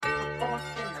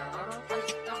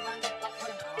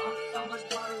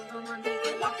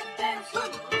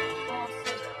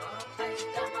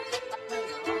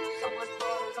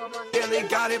really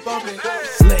got it bumping.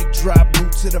 Leg drop,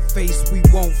 boot to the face, we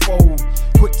won't fold.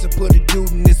 Quick to put a dude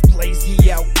in this place,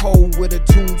 he out cold. With a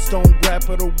tombstone, grab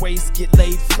her the waist, get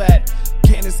laid flat.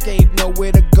 Can't escape,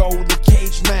 nowhere to go, the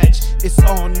cage match. It's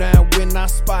on now, when I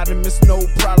spot him, it's no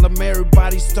problem.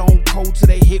 Everybody stone cold till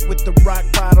they hit with the rock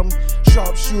bottom.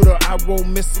 Sharpshooter, I won't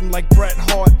miss him like Bret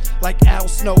Hart. Like Al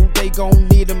Snow, they gon'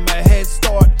 need him a head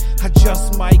start. I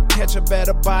just might catch a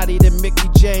better body than Mickey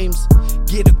James.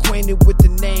 Get acquainted with the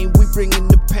name, we bringin'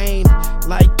 the pain.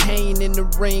 Like Kane in the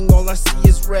ring, all I see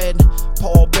is red.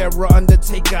 Paul Bearer,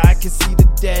 Undertaker, I can see the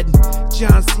dead.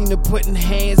 John Cena putting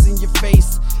hands in your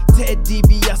face. Ted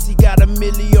DiBiase got a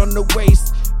milli on the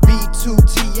waist.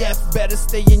 B2TF, better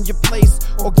stay in your place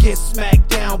or get smacked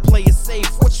down, play it safe.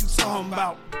 What you talking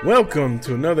about? Welcome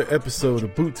to another episode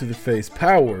of Boot to the Face,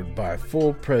 powered by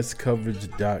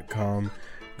FullPressCoverage.com.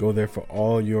 Go there for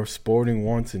all your sporting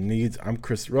wants and needs. I'm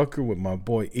Chris Rucker with my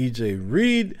boy EJ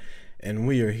Reed, and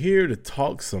we are here to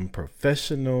talk some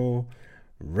professional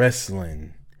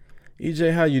wrestling.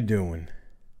 EJ, how you doing?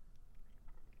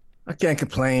 I can't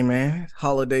complain, man.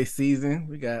 Holiday season.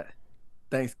 We got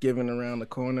Thanksgiving around the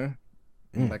corner.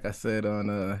 Like I said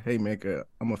on Haymaker,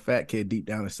 I'm a fat kid deep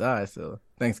down inside, so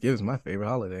Thanksgiving's my favorite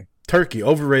holiday. Turkey,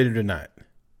 overrated or not?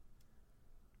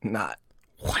 Not.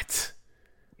 What?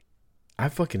 I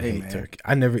fucking hate turkey.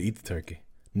 I never eat the turkey.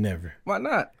 Never. Why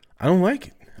not? I don't like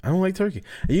it. I don't like turkey.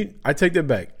 I take that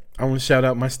back. I want to shout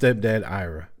out my stepdad,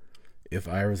 Ira. If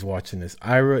Ira's watching this,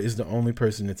 Ira is the only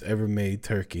person that's ever made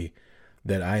turkey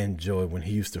that I enjoy when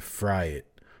he used to fry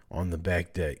it on the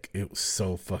back deck. It was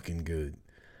so fucking good.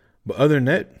 But other than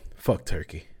that, fuck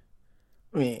turkey.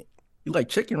 I mean, you like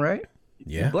chicken, right?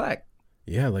 Yeah. You're black.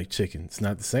 Yeah, I like chicken. It's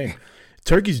not the same.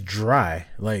 Turkey's dry.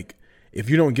 Like, if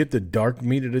you don't get the dark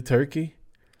meat of the turkey,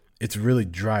 it's really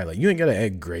dry. Like, you ain't got to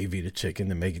add gravy to chicken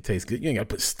to make it taste good. You ain't got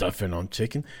to put stuffing on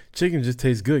chicken. Chicken just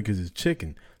tastes good because it's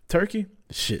chicken. Turkey,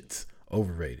 shit's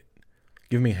overrated.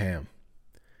 Give me ham.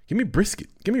 Give me brisket.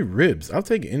 Give me ribs. I'll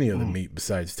take any other meat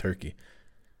besides turkey.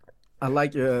 I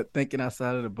like your thinking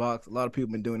outside of the box. A lot of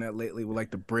people been doing that lately with like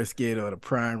the brisket or the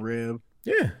prime rib.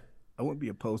 Yeah. I wouldn't be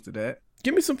opposed to that.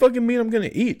 Give me some fucking meat I'm going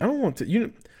to eat. I don't want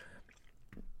to,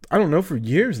 I don't know, for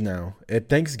years now, at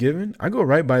Thanksgiving, I go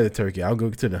right by the turkey. I'll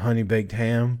go to the honey baked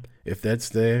ham, if that's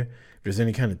there. If there's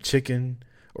any kind of chicken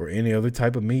or any other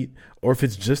type of meat, or if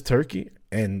it's just turkey,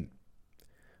 and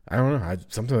I don't know,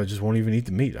 sometimes I just won't even eat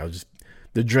the meat.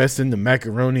 The dressing, the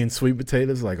macaroni and sweet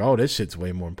potatoes, like, oh, that shit's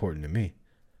way more important to me.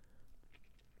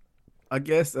 I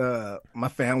guess my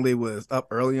family was up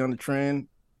early on the trend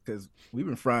because we've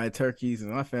been frying turkeys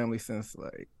in my family since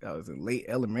like I was in late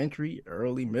elementary,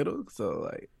 early middle. So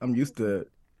like I'm used to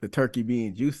the turkey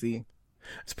being juicy.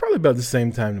 It's probably about the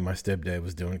same time that my stepdad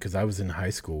was doing it because I was in high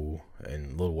school and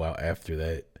a little while after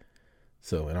that.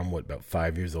 So, and I'm about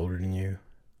 5 years older than you?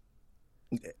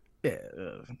 Yeah,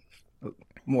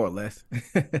 more or less.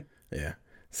 Yeah.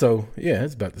 So, yeah,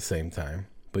 it's about the same time.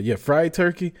 But yeah, fried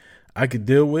turkey, I could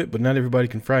deal with, but not everybody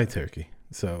can fry turkey.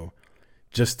 So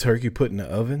just turkey put in the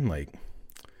oven, like,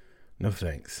 no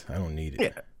thanks. I don't need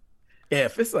it. Yeah,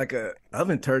 if it's like a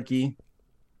oven turkey,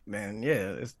 man,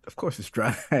 yeah, of course it's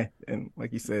dry. And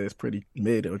like you said, it's pretty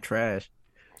mid or trash.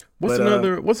 What's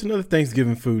another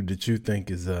Thanksgiving food that you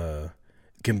think is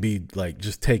can be like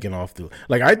just taken off the,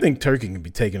 like, I think turkey can be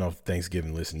taken off the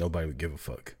Thanksgiving list and nobody would give a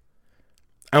fuck.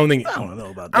 I don't know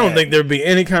about that. I don't think there'd be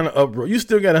any kind of uproar. You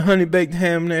still got a honey baked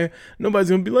ham there. Nobody's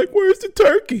gonna be like, "Where's the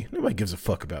turkey?" Nobody gives a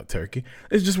fuck about turkey.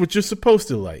 It's just what you're supposed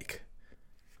to like.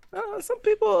 Some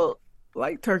people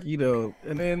like turkey though,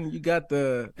 and then you got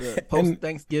the post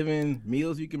Thanksgiving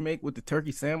meals you can make with the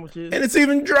turkey sandwiches, and it's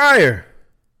even drier.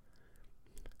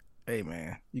 Hey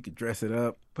man, you could dress it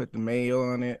up, put the mayo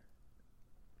on it.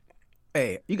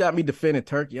 Hey, you got me defending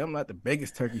turkey. I'm not the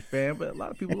biggest turkey fan, but a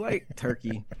lot of people like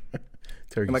turkey.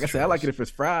 And like I said, I like it if it's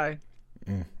fried.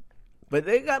 But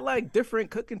they got like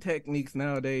different cooking techniques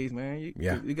nowadays, man.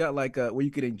 You got like where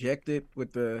you could inject it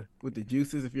with the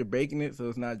juices if you're baking it, so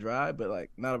it's not dry. But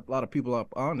like not a lot of people are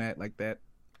on that like that.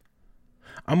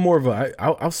 I'm more of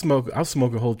I'll smoke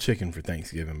a whole chicken for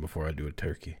Thanksgiving before I do a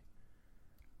turkey.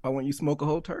 Why wouldn't you smoke a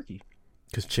whole turkey?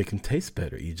 Because chicken tastes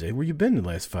better, EJ. Where you been the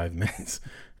last 5 minutes?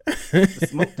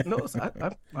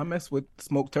 I mess with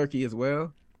smoked turkey as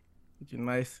well. Get your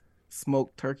nice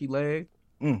smoked turkey leg.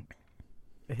 It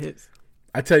hits.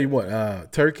 I tell you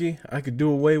what, turkey I could do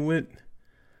away with.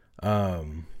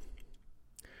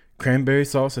 Cranberry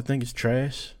sauce, I think it's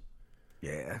trash.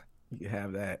 Yeah, you can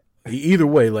have that. Either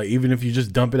way, like even if you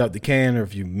just dump it out the can or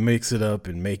if you mix it up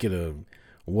and make it a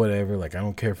whatever, like I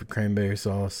don't care for cranberry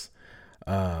sauce.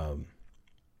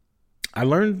 I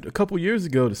learned a couple years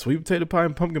ago that sweet potato pie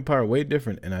and pumpkin pie are way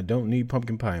different, and I don't need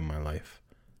pumpkin pie in my life.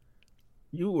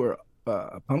 You were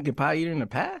a pumpkin pie eater in the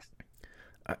past?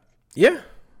 Yeah.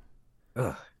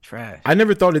 Ugh, trash. I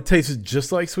never thought it tasted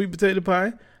just like sweet potato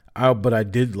pie, but I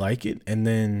did like it. And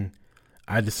then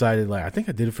I decided, I think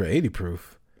I did it for 80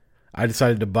 proof. I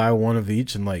decided to buy one of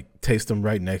each and taste them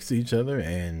right next to each other.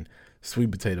 And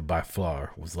sweet potato by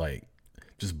far was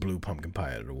just blew pumpkin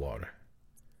pie out of the water.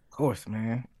 Of course,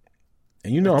 man.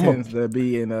 And it tends to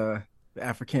be in the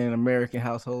African American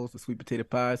households, the sweet potato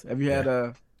pies. Have you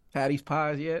had Patty's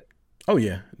pies yet? Oh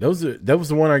yeah, that was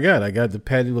the one I got. I got the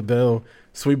Patti LaBelle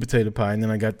sweet potato pie, and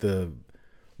then I got the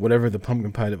whatever the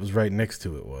pumpkin pie that was right next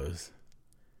to it was.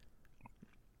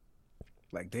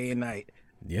 Like day and night.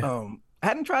 Yeah. I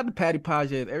hadn't tried the patty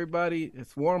pies yet. Everybody is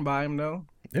sworn by them though.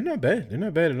 They're not bad. They're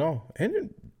not bad at all, and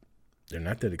they're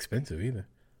not that expensive either.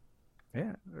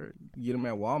 Yeah, or you get them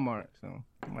at Walmart, so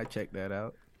I might check that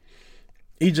out.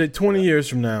 EJ, 20 years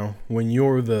from now, when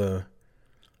you're the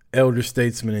elder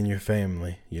statesman in your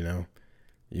family, you're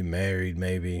married,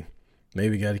 maybe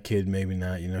got a kid, maybe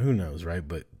not, who knows, right?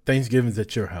 But Thanksgiving's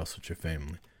at your house with your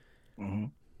family. Mm-hmm.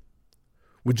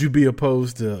 Would you be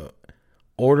opposed to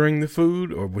ordering the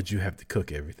food, or would you have to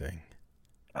cook everything?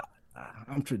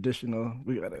 I'm traditional.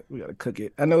 We gotta cook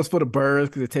it. I know it's for the birds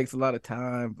because it takes a lot of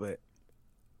time, but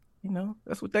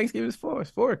that's what Thanksgiving is for.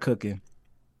 It's for cooking.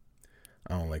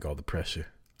 I don't like all the pressure.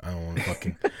 I don't want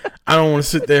to I don't want to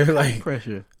sit there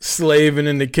pressure slaving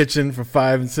in the kitchen for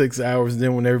 5 and 6 hours. And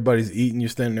then when everybody's eating, you're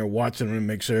standing there watching them and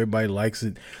make sure everybody likes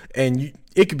it. And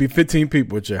it could be 15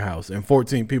 people at your house and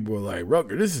 14 people are like,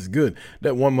 Rucker, this is good.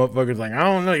 That one motherfucker's like, I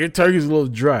don't know, your turkey's a little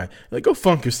dry. Like, go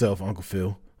funk yourself, Uncle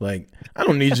Phil. Like, I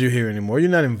don't need you here anymore. You're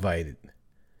not invited.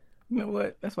 You know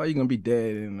what? That's why you're going to be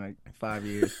dead in 5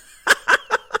 years.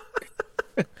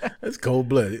 That's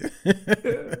cold-blooded.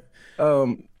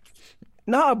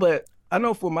 No, but I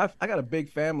know I got a big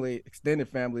family, extended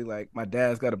family. Like my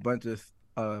dad's got a bunch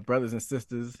of brothers and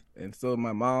sisters, and so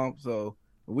my mom. So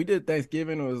when we did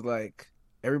Thanksgiving, it was like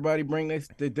everybody bring their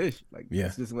dish. Like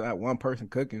it's just not one person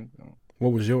cooking. So.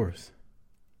 What was yours?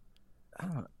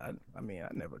 I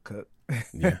never cooked.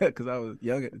 Yeah, because I was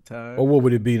young at the time. Or what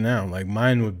would it be now? Like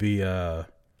mine would be, I'd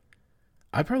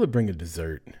probably bring a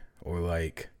dessert or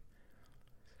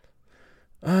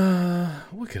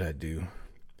what could I do?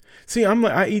 See,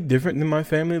 I eat different than my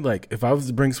family. Like, if I was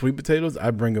to bring sweet potatoes,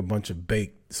 I'd bring a bunch of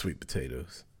baked sweet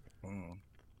potatoes.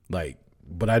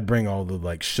 But I'd bring all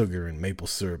the, sugar and maple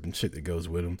syrup and shit that goes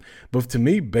with them. But to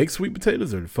me, baked sweet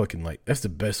potatoes are fucking, that's the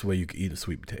best way you could eat a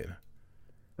sweet potato.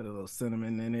 Put a little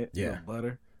cinnamon in it, a little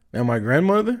butter. Now, my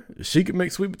grandmother, she could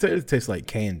make sweet potatoes taste like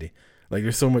candy. Like,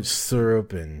 there's so much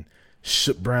syrup and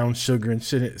brown sugar and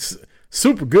shit. It's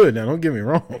super good. Now, don't get me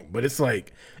wrong. But it's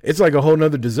like a whole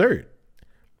nother dessert.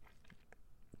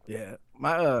 Yeah,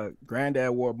 my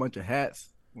granddad wore a bunch of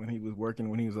hats when he was working,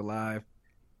 when he was alive,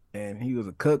 and he was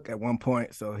a cook at one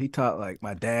point. So he taught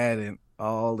my dad and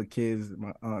all the kids,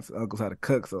 my aunts and uncles how to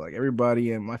cook. So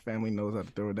everybody in my family knows how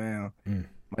to throw down.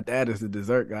 My dad is the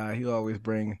dessert guy. He always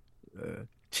bring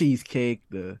cheesecake,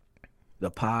 the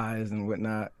pies and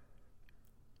whatnot.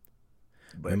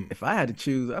 But if I had to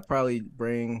choose, I'd probably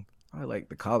bring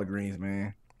the collard greens,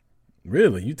 man.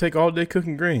 Really? You take all day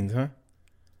cooking greens, huh?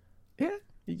 Yeah.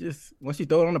 You just, once you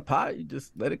throw it on the pot, you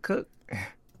just let it cook.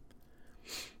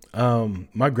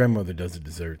 My grandmother does the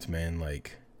desserts, man.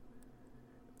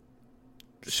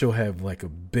 She'll have a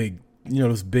big,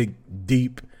 those big,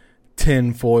 deep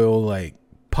tin foil,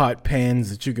 pot pans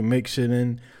that you can make shit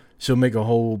in. She'll make a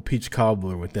whole peach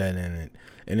cobbler with that in it.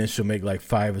 And then she'll make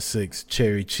 5 or 6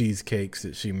 cherry cheesecakes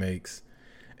that she makes.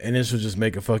 And then she'll just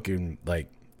make a fucking,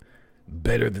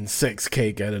 better than sex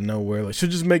cake out of nowhere. She'll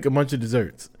just make a bunch of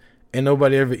desserts. And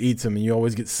nobody ever eats them, and you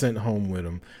always get sent home with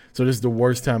them. So this is the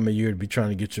worst time of year to be trying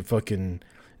to get your fucking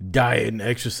diet and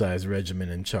exercise regimen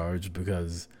in charge,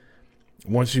 because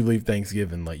once you leave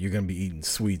Thanksgiving, you're going to be eating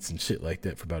sweets and shit like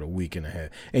that for about a week and a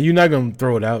half. And you're not going to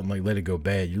throw it out and let it go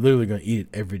bad. You're literally going to eat it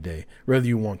every day, whether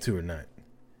you want to or not.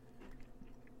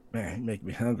 Man, you make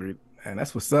me hungry. And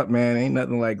that's what's up, man. Ain't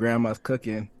nothing like grandma's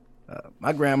cooking.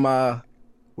 My grandma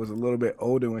was a little bit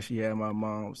older when she had my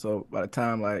mom. So by the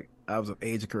time I was of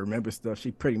age and could remember stuff,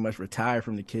 she pretty much retired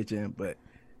from the kitchen, but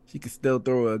she could still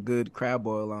throw a good crab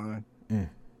boil on.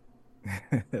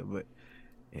 But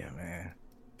yeah, man,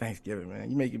 Thanksgiving,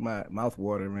 man, you making my mouth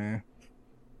water, man.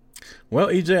 Well,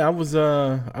 EJ,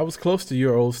 I was close to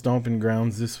your old stomping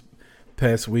grounds this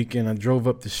past weekend. I drove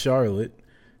up to Charlotte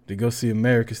to go see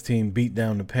America's team beat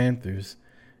down the Panthers,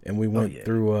 and we went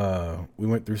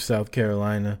through South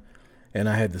Carolina, and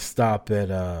I had to stop at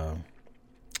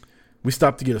we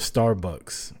stopped to get a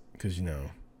Starbucks because, you know,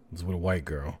 it was with a white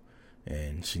girl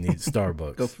and she needed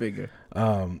Starbucks. Go figure.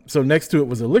 So next to it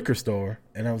was a liquor store,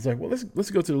 and I was like, well,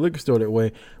 let's go to the liquor store. That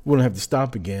way we won't have to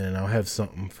stop again, and I'll have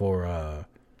something for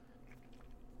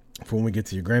when we get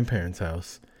to your grandparents'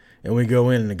 house. And we go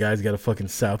in, and the guy's got a fucking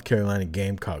South Carolina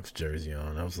Gamecocks jersey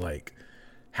on. I was like,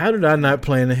 how did I not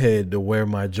plan ahead to wear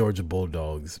my Georgia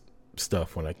Bulldogs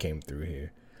stuff when I came through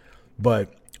here?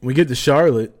 But we get to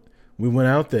Charlotte. We went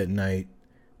out that night,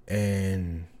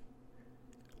 and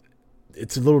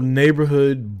it's a little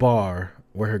neighborhood bar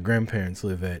where her grandparents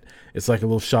live at. It's like a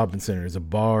little shopping center. There's a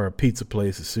bar, a pizza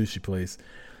place, a sushi place.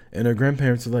 And her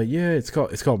grandparents are like, yeah, it's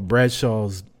called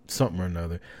Bradshaw's something or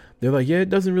another. They're like, yeah, it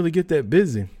doesn't really get that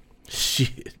busy.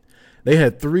 Shit. They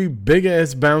had 3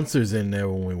 big-ass bouncers in there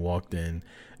when we walked in.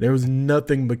 There was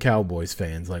nothing but Cowboys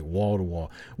fans, like wall to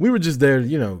wall. We were just there,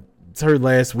 you know, it's her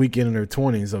last weekend in her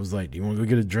 20s. I was like, do you want to go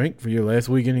get a drink for your last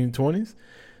weekend in your 20s?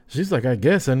 She's like, I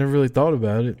guess. I never really thought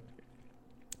about it.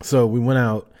 So we went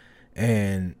out,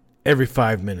 and every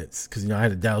 5 minutes, because, you know, I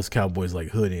had a Dallas Cowboys, like,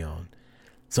 hoodie on.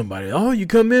 Somebody, oh, you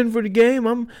come in for the game?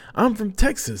 I'm from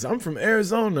Texas. I'm from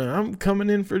Arizona. I'm coming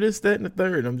in for this, that, and the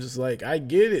third. I'm just like, I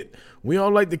get it. We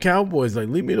all like the Cowboys. Like,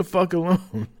 leave me the fuck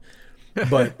alone.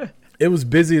 But it was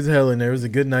busy as hell in there. It was a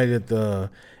good night at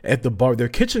the bar. Their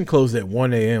kitchen closed at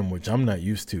 1 a.m., which I'm not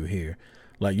used to here.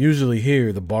 Like, usually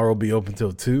here, the bar will be open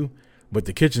till 2, but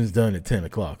the kitchen's done at 10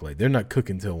 o'clock. Like, they're not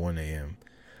cooking till 1 a.m.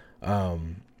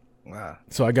 Wow.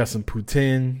 So I got some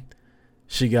poutine.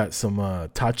 She got some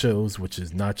tachos, which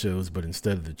is nachos, but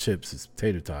instead of the chips, it's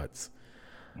tater tots,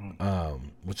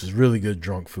 which is really good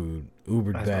drunk food.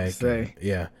 Ubered back.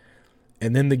 Yeah.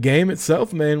 And then the game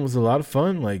itself, man, was a lot of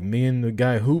fun. Like, me and the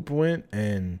guy Hoop went,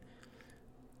 and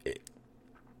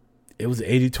it was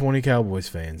 80-20 Cowboys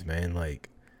fans, man. Like,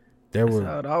 That's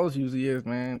how it always usually is,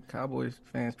 man. Cowboys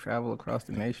fans travel across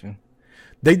the nation.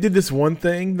 They did this one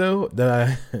thing, though,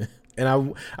 that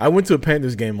I went to a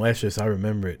Panthers game last year, so I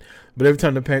remember it. But every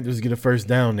time the Panthers get a first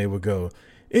down, they would go,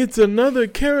 it's another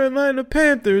Carolina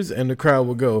Panthers, and the crowd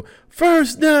would go,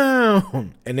 first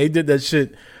down. And they did that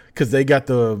shit because they got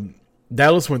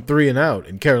Dallas went 3 and out,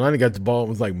 and Carolina got the ball and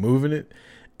was, like, moving it.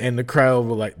 And the crowd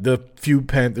were, like, the few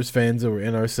Panthers fans that were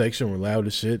in our section were loud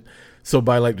as shit. So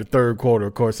by, like, the third quarter,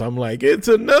 of course, I'm like, it's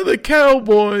another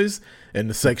Cowboys. And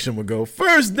the section would go,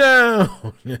 first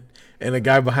down. And the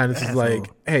guy behind us is like,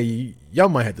 hey, y'all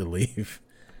might have to leave.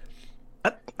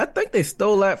 I think they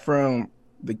stole that from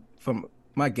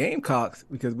my Gamecocks,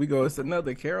 because we go, it's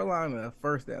another Carolina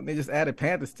first down. They just added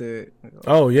Panthers to it.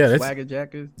 Oh, yeah. Swagger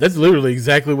jackers. That's literally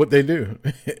exactly what they do.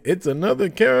 It's another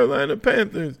Carolina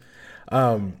Panthers.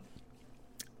 You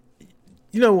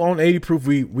know, on 80 Proof,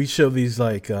 we show these,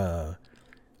 like,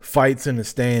 fights in the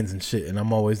stands and shit. And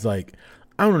I'm always like,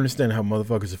 I don't understand how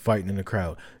motherfuckers are fighting in the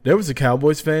crowd. There was a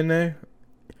Cowboys fan there.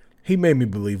 He made me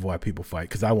believe why people fight,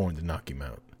 because I wanted to knock him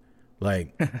out.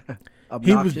 Like,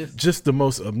 he was just the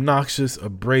most obnoxious,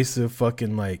 abrasive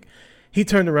fucking, like, he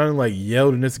turned around and, like,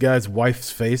 yelled in this guy's wife's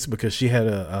face because she had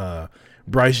a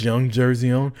Bryce Young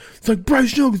jersey on. It's like,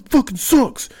 Bryce Young fucking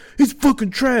sucks. He's fucking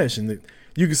trash. And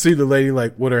you can see the lady,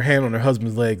 like, with her hand on her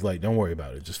husband's leg, like, don't worry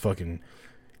about it. Just fucking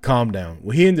calm down.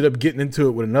 Well, he ended up getting into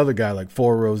it with another guy, like,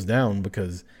 4 rows down,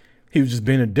 because he was just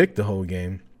being a dick the whole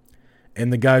game.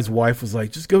 And the guy's wife was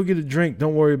like, just go get a drink.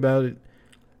 Don't worry about it.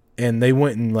 And they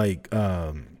went and, like,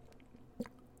 a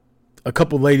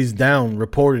couple ladies down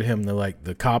reported him to, like,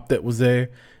 the cop that was there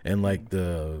and, like,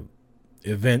 the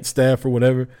event staff or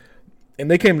whatever. And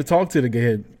they came to talk to the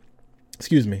kid.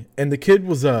 Excuse me. And the kid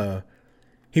was,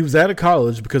 he was out of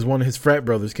college because one of his frat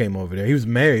brothers came over there. He was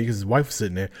married because his wife was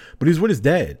sitting there. But he was with his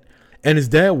dad. And his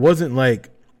dad wasn't, like,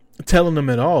 telling him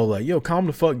at all, like, yo, calm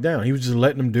the fuck down. He was just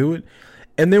letting him do it.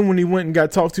 And then when he went and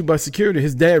got talked to by security,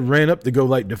 his dad ran up to go,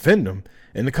 like, defend him.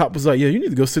 And the cop was like, yeah, you need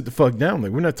to go sit the fuck down.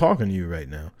 Like, we're not talking to you right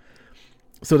now.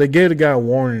 So they gave the guy a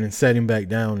warning and sat him back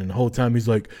down. And the whole time he's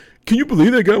like, can you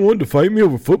believe that guy wanted to fight me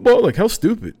over football? Like, how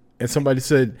stupid. And somebody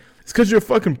said, it's because you're a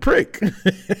fucking prick.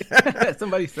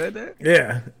 Somebody said that?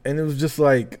 Yeah. And it was just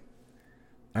like,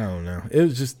 I don't know. It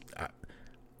was just,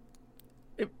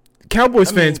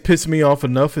 Cowboys fans piss me off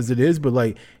enough as it is, but,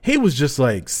 like, he was just,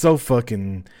 like, so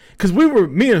fucking, because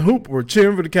me and Hoop were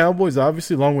cheering for the Cowboys,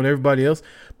 obviously, along with everybody else,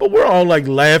 but we're all, like,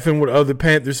 laughing with other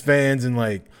Panthers fans, and,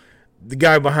 like, the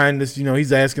guy behind us, you know,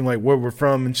 he's asking, like, where we're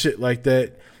from and shit like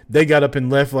that. They got up and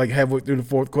left, like, halfway through the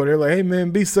fourth quarter. They're like, hey,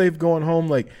 man, be safe going home.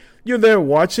 Like, you're there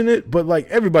watching it, but, like,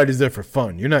 everybody's there for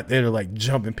fun. You're not there to, like,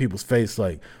 jump in people's face.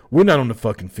 Like, we're not on the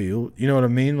fucking field. You know what I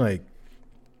mean? Like,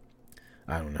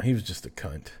 I don't know. He was just a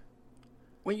cunt.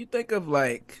 When you think of,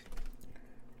 like,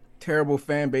 terrible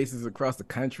fan bases across the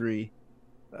country.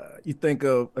 You think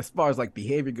of, as far as like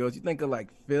behavior goes, you think of like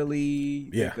Philly,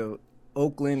 you think of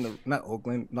Oakland, not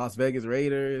Oakland, Las Vegas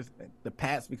Raiders, the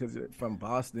Pats because they're from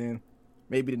Boston,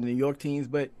 maybe the New York teams.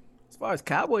 But as far as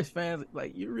Cowboys fans,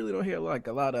 like you really don't hear like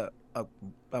a lot of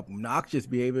obnoxious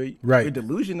behavior. Right. You're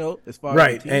delusional as far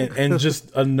right. as the team and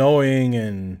just annoying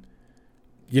and,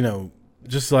 you know,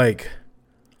 just like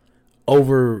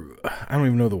over, I don't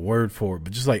even know the word for it,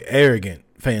 but just like arrogant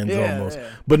fans almost,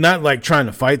 but not like trying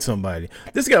to fight somebody.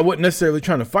 This guy wasn't necessarily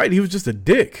trying to fight. He was just a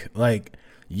dick, like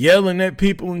yelling at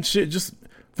people and shit. Just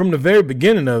from the very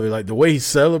beginning of it, like the way he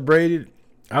celebrated,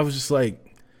 I was just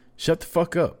like, shut the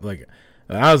fuck up. Like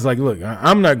I was like, look,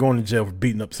 I'm not going to jail for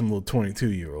beating up some little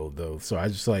 22-year-old though. So I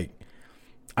just like,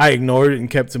 I ignored it and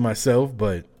kept to myself.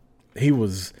 But he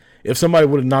was, if somebody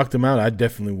would have knocked him out, I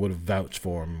definitely would have vouched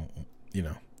for him, you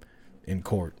know, in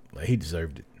court. Like he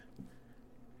deserved it.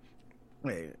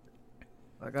 Hey,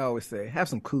 like I always say, have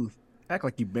some couth. Act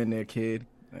like you've been there, kid.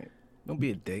 Like, don't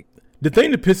be a dick. The thing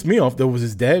that pissed me off, though, was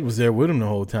his dad was there with him the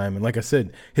whole time. And like I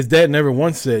said, his dad never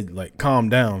once said, like, calm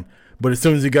down. But as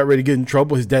soon as he got ready to get in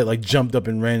trouble, his dad, like, jumped up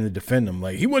and ran to defend him.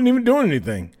 Like, he wasn't even doing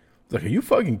anything. Like, are you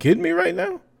fucking kidding me right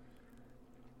now?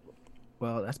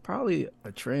 Well, that's probably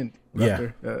a trend,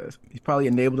 Rucker. Yeah. He's probably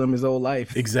enabled him his whole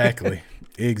life. Exactly.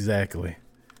 Exactly.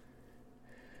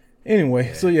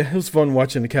 Anyway, so yeah, it was fun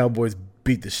watching the Cowboys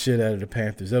beat the shit out of the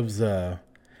Panthers. That was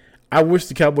I wish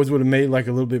the Cowboys would have made like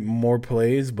a little bit more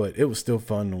plays, but it was still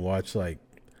fun to watch. Like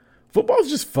football's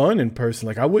just fun in person.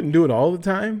 Like I wouldn't do it all the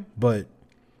time, but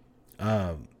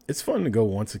it's fun to go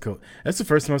once a coach. That's the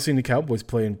first time I've seen the Cowboys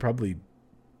play in probably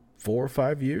 4 or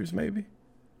 5 years, maybe.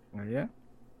 Yeah.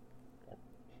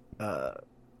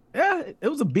 Yeah, it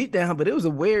was a beatdown, but it was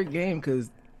a weird game because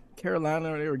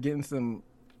Carolina, they were getting some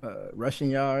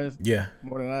rushing yards. Yeah.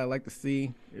 More than I like to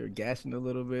see. They were gashing a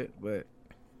little bit, but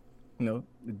you know,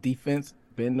 the defense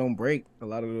bend don't break a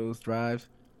lot of those drives.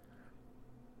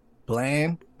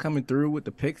 Bland coming through with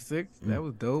the pick six. That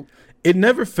was dope. It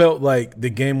never felt like the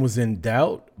game was in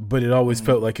doubt, but it always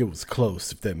felt like it was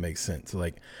close, if that makes sense.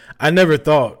 Like I never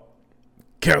thought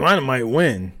Carolina might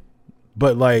win,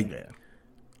 but like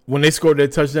when they scored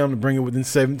that touchdown to bring it within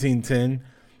 17-10,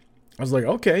 I was like,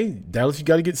 okay, Dallas, you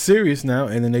got to get serious now.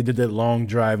 And then they did that long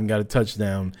drive and got a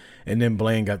touchdown. And then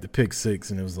Bland got the pick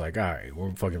six. And it was like, all right,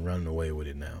 we're fucking running away with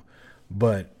it now.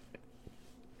 But,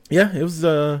 yeah, it's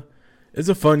a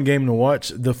fun game to watch.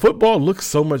 The football looks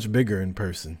so much bigger in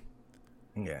person.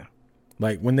 Yeah.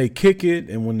 Like when they kick it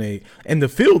and the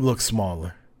field looks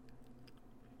smaller.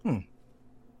 I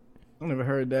never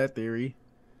heard that theory.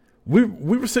 We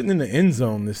were sitting in the end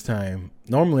zone this time.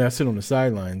 Normally I sit on the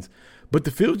sidelines. But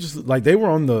the field just like they were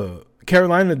on the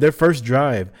Carolina, their first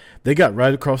drive, they got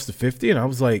right across the 50, and I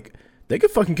was like, they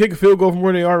could fucking kick a field goal from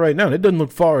where they are right now. It doesn't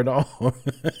look far at all.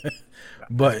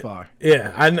 But far.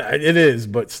 Yeah, it is,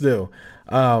 but still.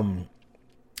 And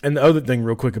the other thing,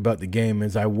 real quick about the game,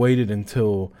 is I waited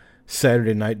until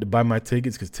Saturday night to buy my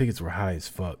tickets because tickets were high as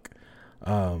fuck.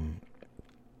 I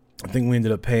think we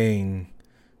ended up paying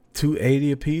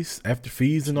 $280 a piece after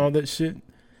fees and all that shit,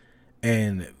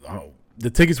 and the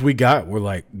tickets we got were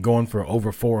like going for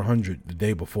over $400 the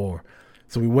day before.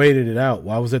 So we waited it out.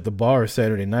 While I was at the bar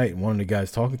Saturday night, and one of the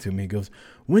guys talking to me, he goes,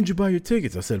 "When'd you buy your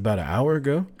tickets?" I said, "About an hour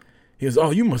ago." He goes,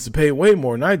 "Oh, you must have paid way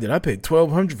more than I did. I paid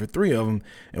 $1,200 for 3 of them,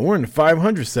 and we're in the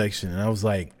 500 section." And I was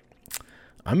like,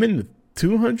 "I'm in the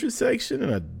 200 section,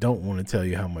 and I don't want to tell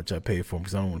you how much I paid for them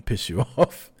because I don't want to piss you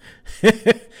off."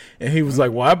 And he was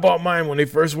like, "Well, I bought mine when they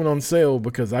first went on sale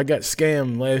because I got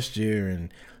scammed last year."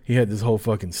 And he had this whole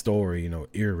fucking story, you know,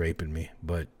 ear raping me.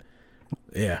 But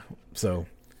yeah, so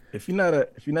if you're not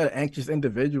an anxious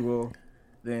individual,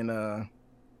 then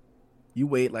you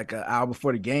wait like an hour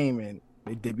before the game, and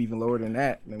they dip even lower than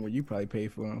that than what you probably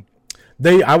paid for them.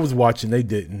 I was watching. They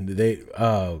didn't.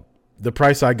 The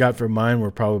price I got for mine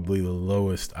were probably the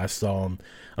lowest I saw them.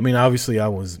 I mean, obviously, I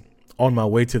was on my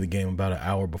way to the game about an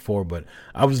hour before, but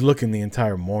I was looking the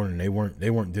entire morning. They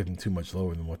weren't dipping too much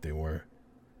lower than what they were.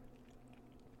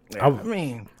 I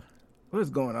mean, what is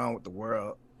going on with the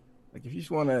world? Like, if you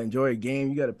just want to enjoy a game,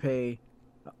 you got to pay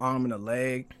an arm and a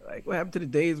leg. Like, what happened to the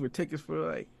days where tickets for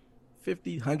like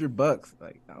 $50, $100?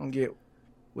 Like, I don't get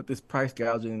what this price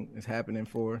gouging is happening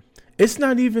for. It's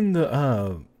not even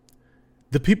the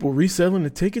people reselling the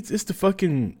tickets. It's the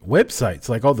fucking websites,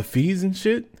 like all the fees and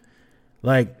shit.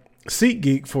 Like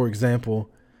SeatGeek, for example,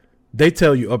 they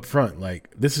tell you up front, like,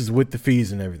 this is with the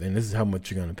fees and everything. This is how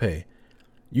much you're going to pay.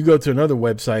 You go to another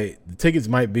website, the tickets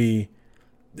might be,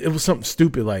 it was something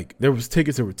stupid. Like there was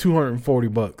tickets that were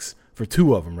 $240 for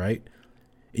 2 of them, right?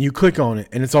 and you click on it,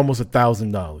 and it's almost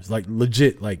 $1,000, like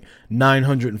legit, like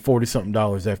 $940 something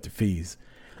after fees,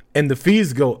 and the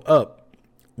fees go up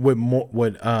with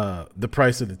the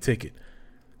price of the ticket.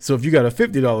 So if you got a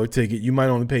 $50 ticket, you might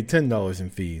only pay $10 in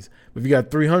fees. But if you got a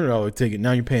 $300 ticket,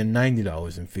 now you're paying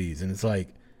 $90 in fees, and it's like,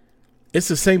 it's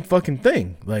the same fucking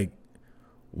thing. Like,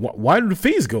 why do the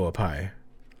fees go up higher?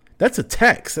 That's a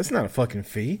tax. That's not a fucking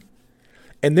fee.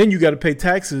 And then you got to pay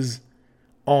taxes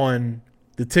on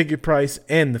the ticket price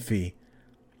and the fee.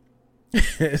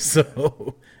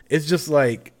 So it's just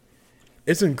like,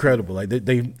 it's incredible. Like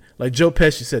they like Joe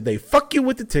Pesci said, they fuck you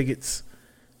with the tickets.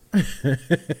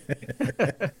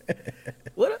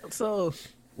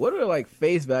 What are like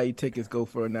face value tickets go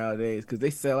for nowadays? Because they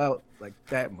sell out like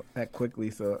that quickly.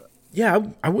 So yeah,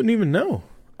 I wouldn't even know,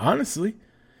 honestly.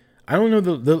 I don't know.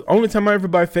 The only time I ever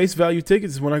buy face value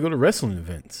tickets is when I go to wrestling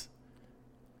events.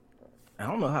 I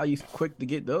don't know how you quick to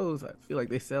get those. I feel like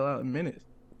they sell out in minutes.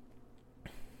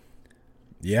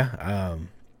 Yeah.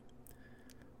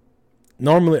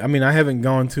 Normally, I mean, I haven't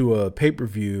gone to a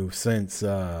pay-per-view since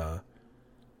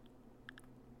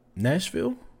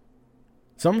Nashville,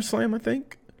 SummerSlam, I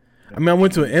think. I mean, I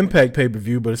went to an Impact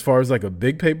pay-per-view, but as far as like a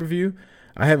big pay-per-view,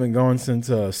 I haven't gone since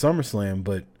SummerSlam.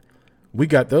 But we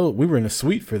got those. We were in a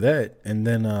suite for that, and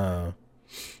then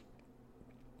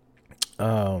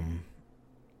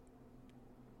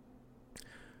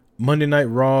Monday Night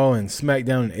Raw and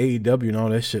SmackDown and AEW and all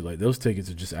that shit. Like, those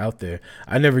tickets are just out there.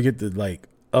 I never get the like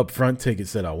upfront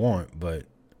tickets that I want, but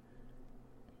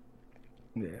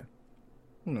yeah,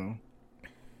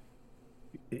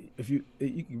 if you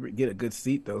can get a good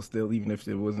seat though, still, even if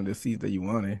it wasn't the seat that you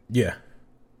wanted. Yeah.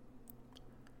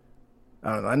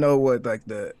 I don't know. I know what, like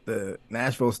the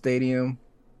Nashville Stadium,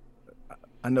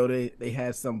 I know they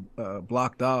had some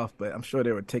blocked off, but I'm sure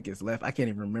there were tickets left. I can't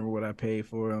even remember what I paid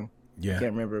for them. Yeah. I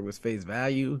can't remember if it was face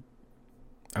value.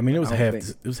 I mean, it was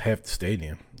half the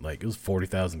stadium. Like, it was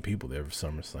 40,000 people there for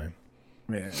SummerSlam.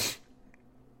 Yeah.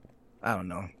 I don't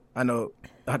know. I know.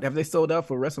 Have they sold out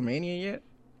for WrestleMania yet?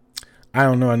 I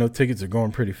don't know. I know tickets are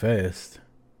going pretty fast.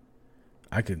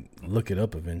 I could look it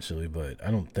up eventually, but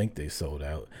I don't think they sold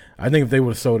out. I think if they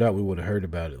would have sold out, we would have heard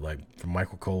about it, like, from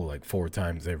Michael Cole, like, 4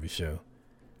 times every show.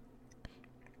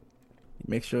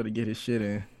 Make sure to get his shit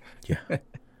in. Yeah.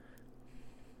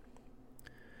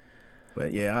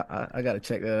 But yeah, I got to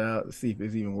check that out to see if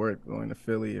it's even worth going to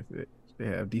Philly if they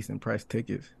have decent price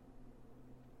tickets.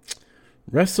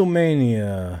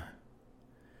 WrestleMania,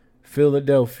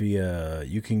 Philadelphia.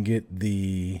 You can get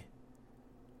the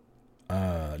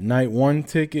night 1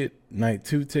 ticket, night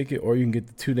 2 ticket, or you can get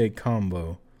the 2-day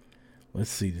combo. Let's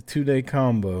see, the 2-day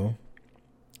combo.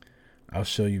 I'll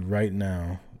show you right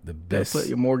now. The best. Put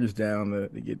your mortgage down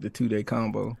to get the 2-day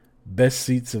combo. Best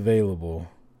seats available.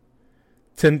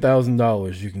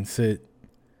 $10,000. You can sit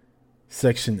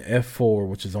section F4,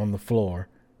 which is on the floor,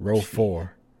 row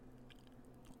 4.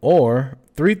 Or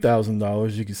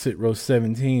 $3,000. You can sit row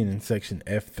 17 in section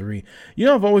F3. You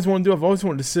know what I've always wanted to do? I've always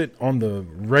wanted to sit on the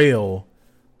rail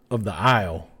of the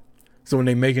aisle. So when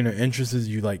they're making their entrances,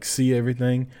 you like see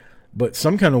everything. But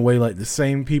some kind of way, like the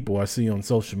same people I see on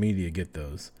social media get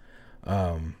those.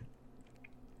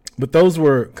 But those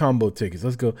were combo tickets.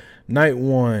 Let's go. Night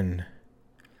 1.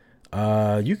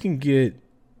 You can get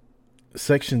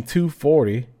section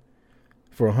 240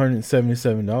 for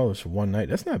 $177 for one night.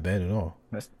 That's not bad at all.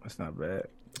 That's not bad.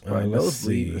 Let's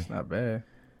see. It's not bad.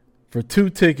 For 2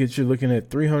 tickets, you're looking at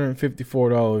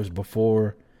 $354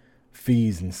 before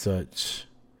fees and such.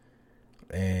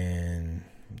 And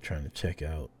I'm trying to check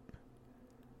out.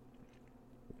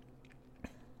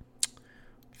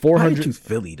 Why did you choose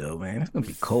Philly though, man? It's gonna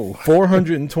be cold.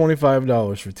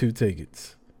 $425 for 2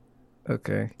 tickets.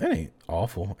 Okay. That ain't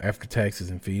awful after taxes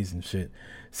and fees and shit.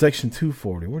 Section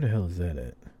 240. Where the hell is that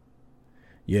at?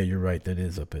 Yeah, you're right. That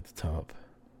is up at the top.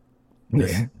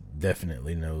 That's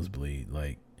definitely nosebleed.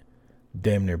 Like,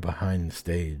 damn near behind the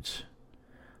stage.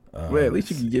 Well, at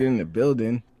least you can get in the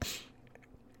building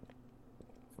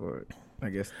for, I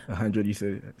guess, 100. You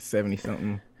said 70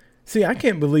 something. See, I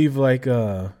can't believe like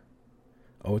oh,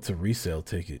 it's a resale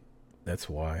ticket. That's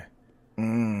why.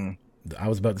 I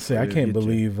was about to say, I can't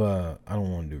believe I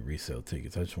don't want to do resale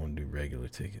tickets. I just want to do regular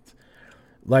tickets.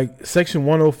 Like, section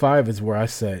 105 is where I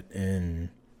sat in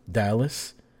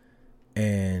Dallas,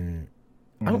 and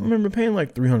I don't remember paying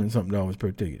like $300 something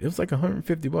per ticket. It was like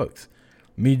 $150.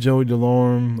 Me, Joey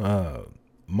DeLorme,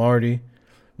 Marty.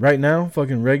 Right now,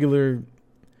 fucking regular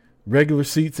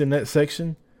seats in that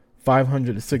section, $500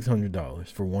 to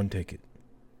 $600 for 1 ticket.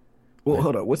 Well,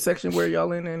 hold up. What section were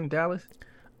y'all in Dallas?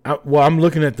 I'm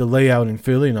looking at the layout in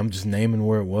Philly, and I'm just naming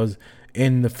where it was.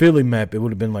 In the Philly map, it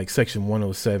would have been like section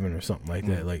 107 or something like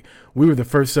that. Like, we were the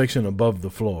first section above the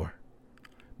floor.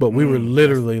 But we were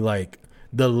literally like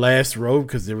the last row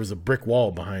because there was a brick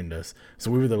wall behind us.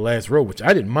 So we were the last row, which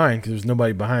I didn't mind because there was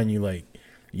nobody behind you like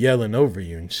yelling over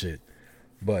you and shit.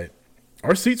 But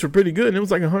our seats were pretty good, and it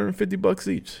was like $150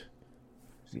 each.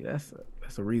 See, that's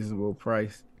a reasonable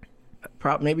price.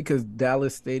 Maybe because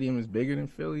Dallas Stadium is bigger than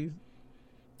Philly's.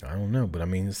 I don't know, but I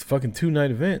mean, it's a fucking 2-night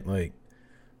event. Like,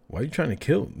 why are you trying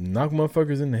to knock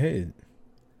motherfuckers in the head?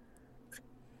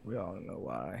 We all know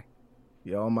why.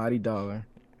 The almighty dollar.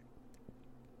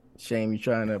 Shame you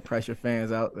trying to price your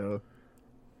fans out, though.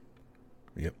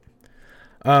 Yep.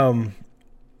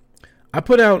 I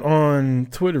put out on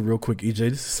Twitter real quick, EJ.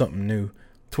 This is something new.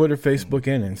 Twitter, Facebook,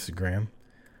 and Instagram.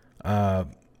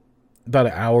 About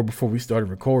an hour before we started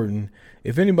recording.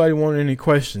 If anybody wanted any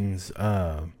questions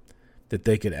that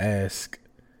they could ask.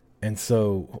 And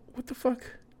so, what the fuck?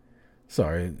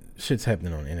 Sorry, shit's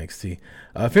happening on NXT.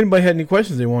 If anybody had any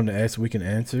questions they wanted to ask, we can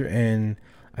answer. And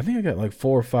I think I got like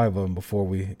 4 or 5 of them before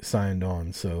we signed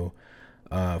on. So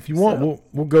if you want,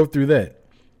 we'll go through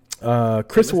that.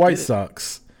 Chris White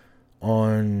Sox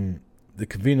on the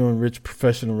Cavino and Rich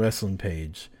professional wrestling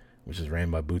page, which is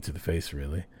ran by Boot to the Face,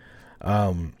 really.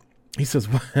 He says,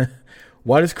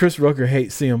 why does Chris Rucker hate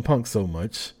CM Punk so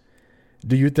much?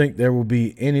 Do you think there will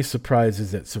be any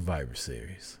surprises at Survivor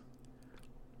Series?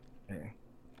 Hey,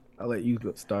 I'll let you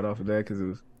start off with that because it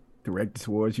was directed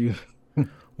towards you.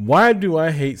 Why do I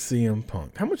hate CM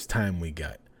Punk? How much time we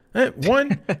got?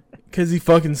 One, because he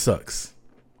fucking sucks.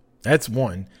 That's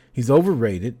one. He's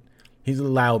overrated. He's a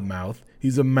loudmouth.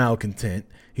 He's a malcontent.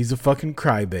 He's a fucking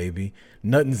crybaby.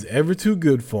 Nothing's ever too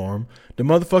good for him. The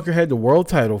motherfucker had the world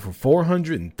title for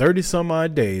 430 some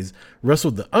odd days,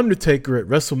 wrestled The Undertaker at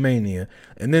WrestleMania,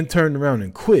 and then turned around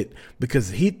and quit because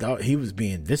he thought he was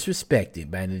being disrespected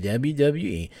by the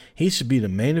WWE. He should be the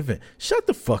main event. Shut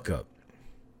the fuck up.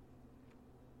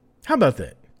 How about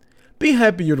that? Be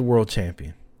happy you're the world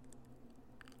champion.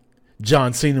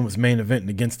 John Cena was main eventing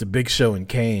against the Big Show and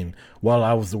Kane while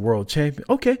I was the world champion.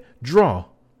 Okay, draw.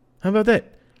 How about that?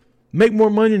 Make more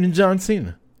money than John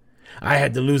Cena. I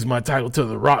had to lose my title to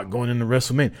The Rock going into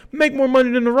WrestleMania. Make more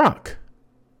money than The Rock.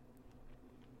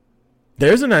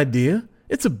 There's an idea.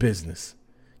 It's a business.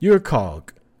 You're a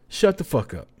cog. Shut the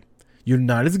fuck up. You're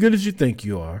not as good as you think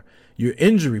you are. You're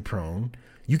injury prone.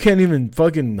 You can't even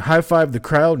fucking high five the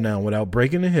crowd now without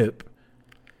breaking a hip.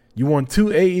 You won 2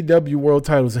 AEW world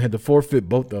titles and had to forfeit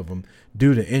both of them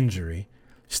due to injury.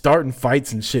 Starting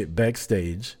fights and shit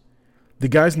backstage. The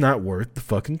guy's not worth the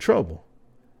fucking trouble.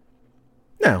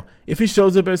 Now, if he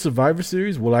shows up at Survivor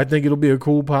Series, well, I think it'll be a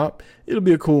cool pop. It'll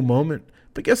be a cool moment.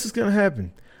 But guess what's going to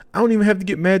happen? I don't even have to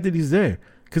get mad that he's there.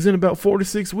 Because in about 4 to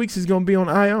 6 weeks, he's going to be on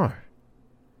IR.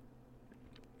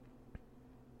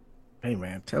 Hey,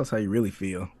 man, tell us how you really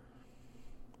feel.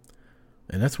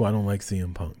 And that's why I don't like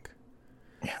CM Punk.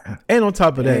 And on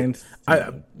top of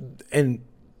that, and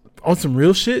on some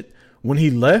real shit, when he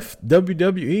left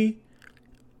WWE,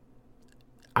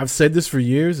 I've said this for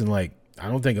years, and like I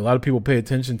don't think a lot of people pay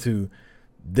attention to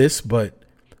this, but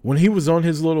when he was on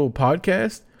his little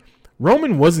podcast,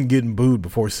 Roman wasn't getting booed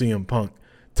before CM Punk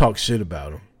talked shit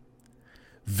about him.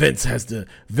 Vince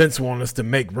wants us to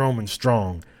make Roman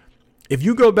strong. If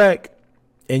you go back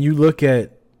and you look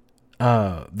at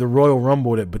the Royal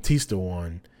Rumble that Batista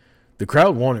won, the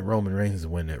crowd wanted Roman Reigns to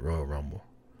win that Royal Rumble.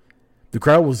 The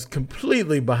crowd was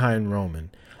completely behind Roman.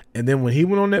 And then when he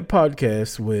went on that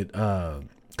podcast with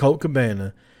Colt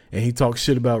Cabana and he talked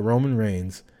shit about Roman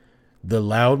Reigns, the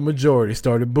loud majority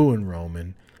started booing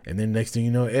Roman. And then next thing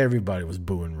you know, everybody was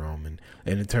booing Roman.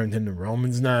 And it turned into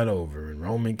Roman's not over. And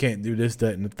Roman can't do this,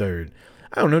 that, and the third.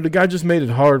 I don't know. The guy just made it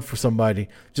hard for somebody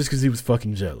just because he was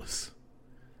fucking jealous.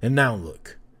 And now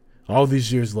look, all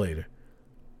these years later.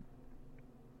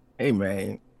 Hey,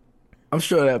 man, I'm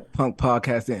sure that Punk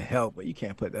podcast didn't help, but you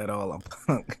can't put that all on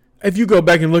Punk. If you go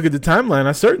back and look at the timeline,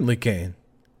 I certainly can.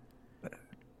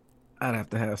 I'd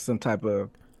have to have some type of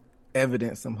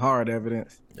evidence, some hard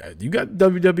evidence. You got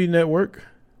WWE Network.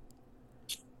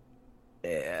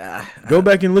 Yeah. Go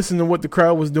back and listen to what the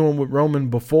crowd was doing with Roman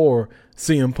before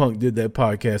CM Punk did that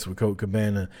podcast with Colt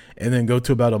Cabana, and then go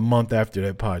to about a month after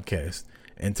that podcast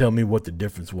and tell me what the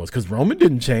difference was. Because Roman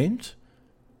didn't change.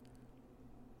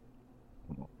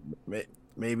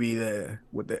 Maybe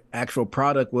what the actual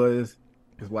product was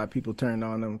is why people turned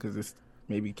on them, because it's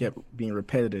maybe kept being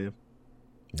repetitive.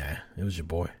 Nah, it was your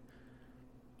boy.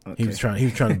 Okay. He was trying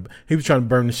to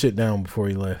burn the shit down before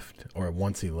he left, or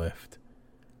once he left.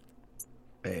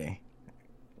 Hey,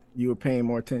 you were paying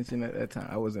more attention at that time.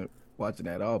 I wasn't watching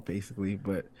at all, basically.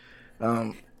 But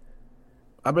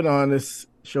I've been on this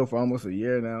show for almost a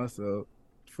year now, so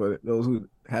for those who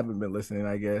haven't been listening,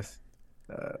 I guess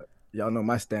uh, y'all know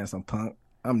my stance on Punk.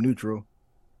 I'm neutral.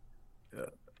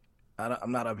 Uh,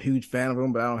 I'm not a huge fan of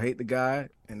him, but I don't hate the guy.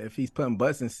 And if he's putting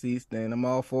butts in seats, then I'm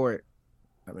all for it.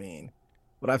 I mean,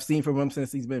 what I've seen from him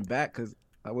since he's been back, because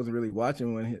I wasn't really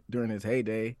watching during his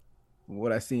heyday.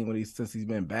 What I've seen since he's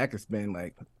been back, it's been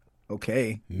like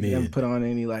okay. He haven't put Mid. on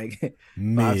any like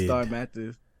 5-star Mid.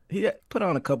 matches. He put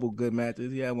on a couple good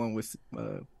matches. He had one with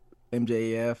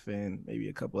MJF and maybe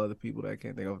a couple other people that I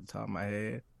can't think off the top of my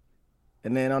head.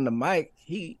 And then on the mic,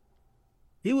 he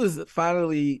was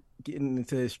finally getting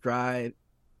into his stride.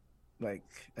 Like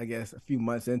I guess a few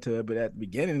months into it, but at the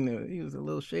beginning he was a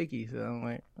little shaky. So I'm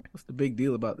like, what's the big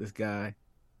deal about this guy?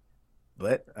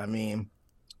 But I mean,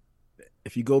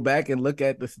 if you go back and look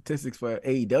at the statistics for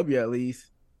AEW, at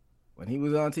least when he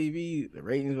was on TV, the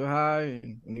ratings were high,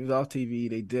 and when he was off TV,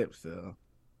 they dipped. So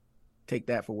take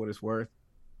that for what it's worth.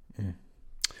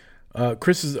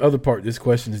 Chris's other part of this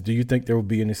question is: do you think there will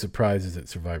be any surprises at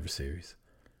Survivor Series?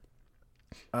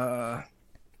 I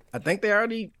think they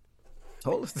already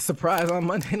told us the surprise on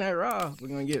Monday Night Raw. We're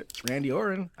gonna get Randy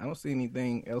Orton. I don't see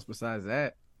anything else besides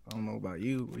that. I don't know about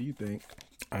you. What do you think?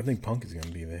 I think Punk is going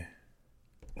to be there.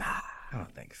 Nah, I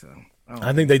don't think so.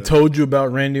 I think they told you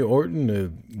about Randy Orton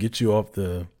to get you off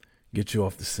the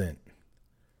scent.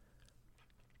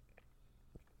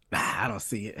 Nah, I don't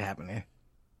see it happening.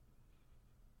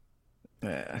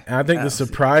 And I think the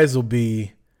surprise will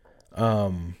be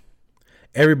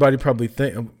everybody probably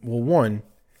think, well, one,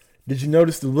 did you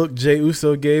notice the look Jey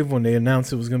Uso gave when they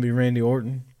announced it was going to be Randy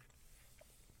Orton?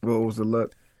 What was the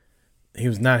look? He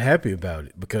was not happy about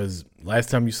it because last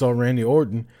time you saw Randy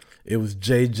Orton, it was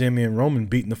Jay, Jimmy, and Roman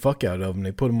beating the fuck out of him.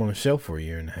 They put him on a shelf for a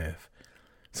year and a half.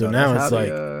 So now it's like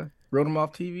they, wrote him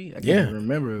off TV. I can't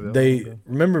remember. Though. They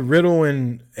remember Riddle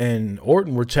and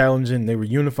Orton were challenging. They were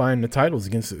unifying the titles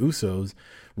against the Usos.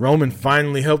 Roman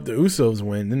finally helped the Usos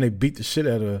win. Then they beat the shit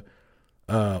out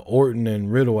of Orton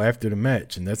and Riddle after the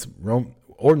match, and that's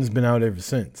Orton's been out ever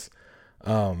since.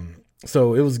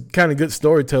 So it was kind of good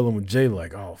storytelling with Jay,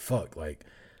 like, oh fuck, like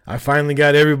I finally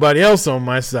got everybody else on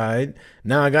my side.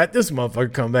 Now I got this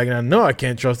motherfucker come back, and I know I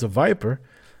can't trust a Viper.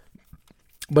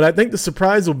 But I think the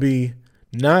surprise will be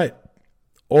not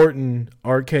Orton,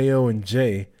 RKO, and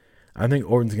Jay. I think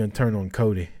Orton's going to turn on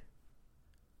Cody.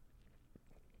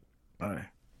 All right.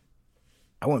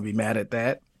 I wouldn't be mad at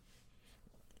that.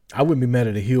 I wouldn't be mad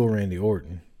at a heel Randy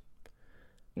Orton.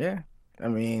 Yeah. I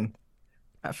mean,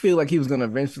 I feel like he was going to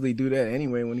eventually do that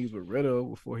anyway when he was with Riddle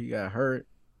before he got hurt.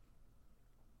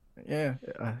 Yeah.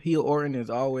 Heel Orton is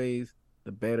always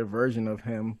the better version of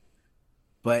him.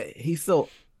 But he's so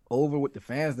over with the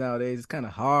fans nowadays. It's kind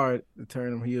of hard to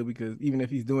turn him heel because even if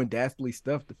he's doing dastardly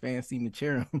stuff, the fans seem to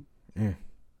cheer him.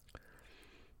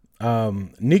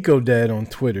 Nico Dad on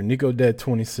Twitter, Nico Dad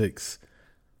 26.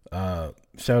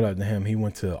 Shout out to him. He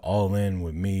went to All In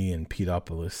with me and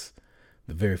Peteopolis,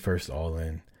 the very first All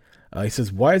In. He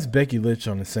says, why is Becky Lynch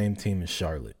on the same team as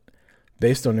Charlotte?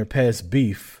 Based on their past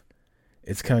beef,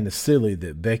 it's kind of silly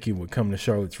that Becky would come to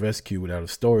Charlotte's rescue without a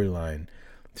storyline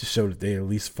to show that they're at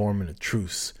least forming a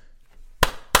truce.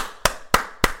 Hey,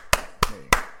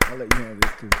 I'll let you handle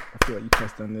this because I feel like you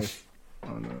touched on this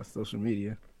on social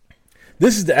media.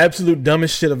 This is the absolute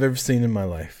dumbest shit I've ever seen in my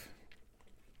life.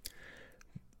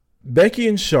 Becky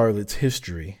and Charlotte's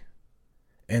history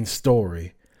and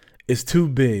story is too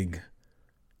big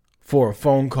for a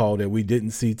phone call that we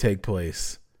didn't see take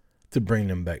place to bring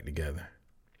them back together.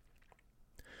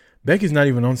 Becky's not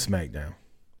even on SmackDown.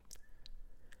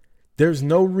 There's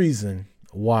no reason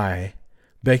why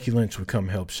Becky Lynch would come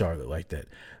help Charlotte like that.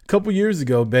 A couple years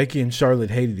ago, Becky and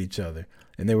Charlotte hated each other,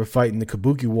 and they were fighting the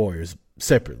Kabuki Warriors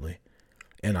separately.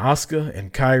 And Asuka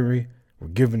and Kairi were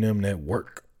giving them that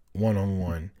work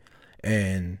one-on-one.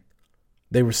 And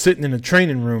they were sitting in a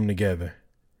training room together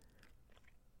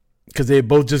because they had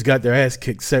both just got their ass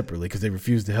kicked separately because they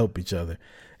refused to help each other.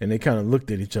 And they kind of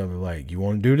looked at each other like, you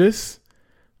want to do this?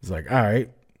 It's like, all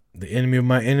right, the enemy of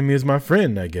my enemy is my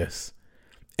friend, I guess.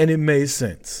 And it made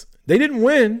sense. They didn't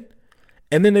win,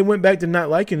 and then they went back to not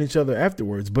liking each other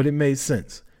afterwards, but it made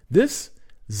sense. This,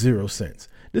 0 sense.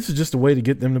 This is just a way to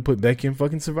get them to put Becky in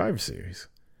fucking Survivor Series.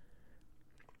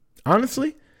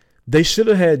 Honestly, they should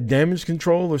have had Damage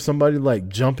Control or somebody like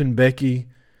jumping Becky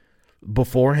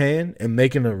beforehand and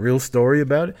making a real story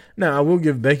about it. Now, I will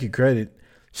give Becky credit.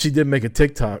 She did make a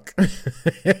TikTok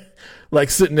like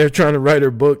sitting there trying to write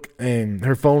her book and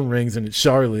her phone rings and it's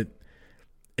Charlotte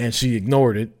and she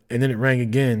ignored it. And then it rang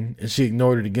again and she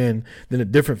ignored it again. Then a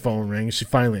different phone rang and she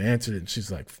finally answered it. And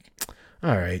she's like,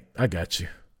 all right, I got you.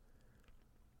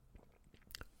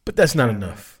 But that's not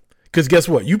enough. Because guess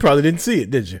what? You probably didn't see it,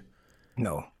 did you?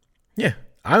 No. Yeah.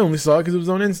 I only saw it because it was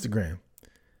on Instagram.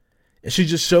 And she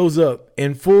just shows up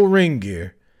in full ring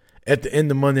gear at the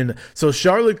end of Monday night. So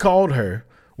Charlotte called her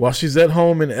while she's at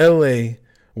home in L.A.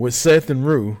 with Seth and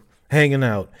Rue hanging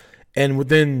out. And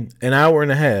within an hour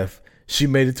and a half, she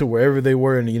made it to wherever they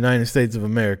were in the United States of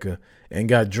America and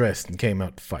got dressed and came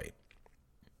out to fight.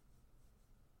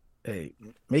 Hey,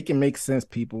 make it make sense,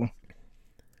 people.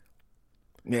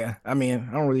 Yeah, I mean,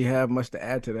 I don't really have much to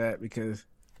add to that because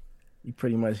you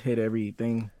pretty much hit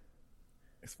everything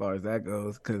as far as that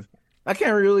goes. Because I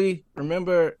can't really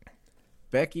remember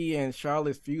Becky and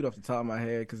Charlotte's feud off the top of my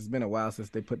head because it's been a while since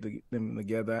they put them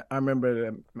together. I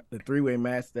remember the three-way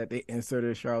match that they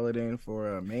inserted Charlotte in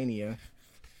for Mania.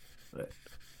 But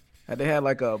had they had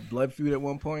like a blood feud at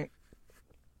one point?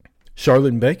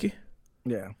 Charlotte and Becky?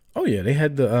 Yeah. Oh, yeah. They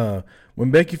had the when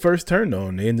Becky first turned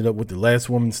on, they ended up with the last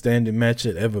woman standing match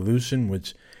at Evolution,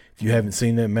 which if you haven't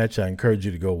seen that match, I encourage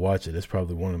you to go watch it. It's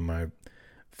probably one of my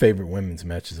favorite women's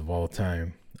matches of all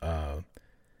time.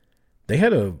 They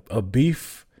had a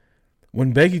beef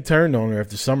when Becky turned on her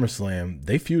after SummerSlam.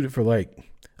 They feuded for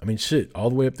all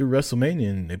the way up through WrestleMania,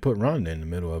 and they put Ronda in the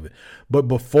middle of it. But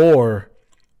before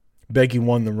Becky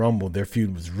won the Rumble, their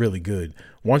feud was really good.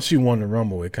 Once she won the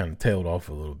Rumble, it kind of tailed off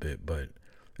a little bit, but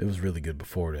it was really good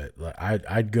before that. Like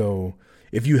I'd go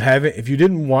if you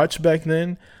didn't watch back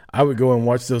then, I would go and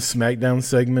watch those SmackDown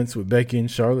segments with Becky and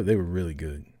Charlotte. They were really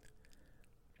good.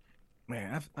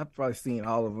 Man, I've probably seen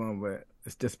all of them, but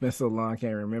it's just been so long I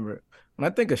can't remember. When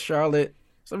I think of Charlotte,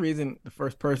 for some reason the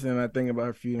first person I think about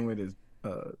her feuding with is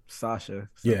Sasha.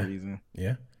 For some reason.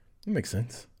 Yeah, that makes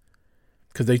sense.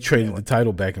 Because they traded the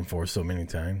title back and forth so many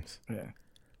times. Yeah.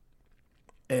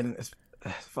 And as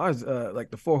far as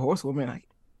like the Four Horsewomen,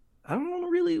 I don't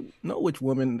really know which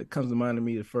woman that comes to mind to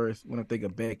me the first when I think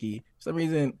of Becky. For some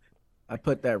reason, I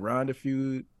put that Ronda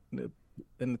feud in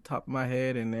the top of my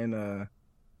head, and then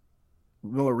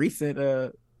more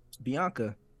recent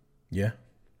Bianca. Yeah.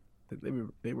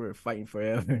 They were fighting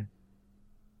forever.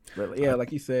 But yeah,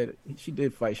 like you said, she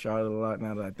did fight Charlotte a lot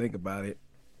now that I think about it.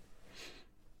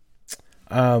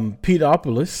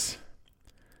 Peteopolis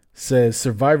says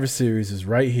Survivor Series is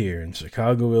right here in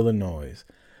Chicago, Illinois.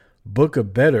 Book a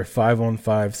better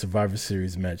 5-on-5 Survivor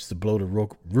Series match to blow the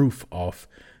roof off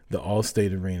the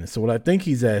Allstate Arena. So what I think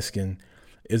he's asking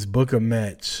is book a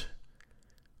match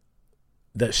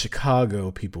that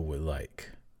Chicago people would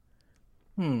like.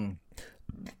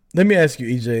 Let me ask you,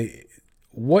 EJ,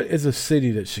 what is a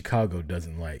city that Chicago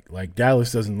doesn't like? Like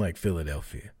Dallas doesn't like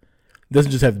Philadelphia. It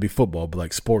doesn't just have to be football, but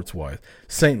like sports-wise.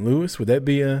 St. Louis, would that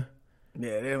be a...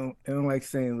 Yeah, they don't like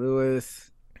St.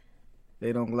 Louis.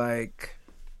 They don't like...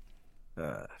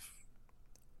 I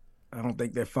don't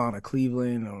think they're fond of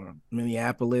Cleveland or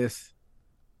Minneapolis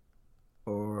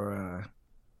or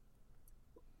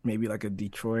maybe like a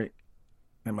Detroit.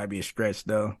 That might be a stretch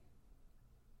though.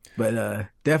 But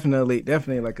definitely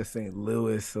like a St.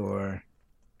 Louis or,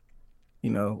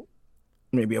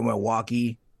 maybe a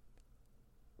Milwaukee.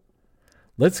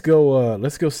 Let's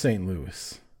go St.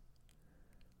 Louis.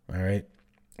 All right.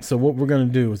 So what we're going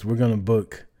to do is we're going to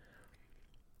book,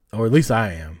 or at least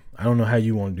I am. I don't know how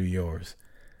you want to do yours.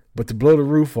 But to blow the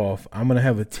roof off, I'm going to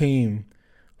have a team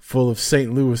full of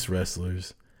St. Louis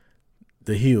wrestlers,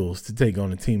 the heels, to take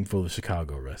on a team full of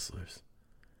Chicago wrestlers.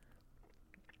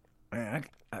 Man,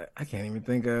 I can't even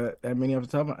think of that many off the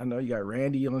top. I know you got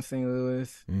Randy on St.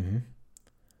 Louis. Mm-hmm.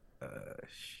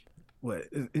 What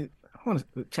is it?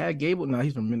 Chad Gable? No,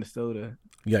 he's from Minnesota.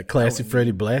 You got Classy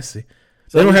Freddie Blassie.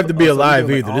 So they don't have to be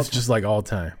alive either. It's just like all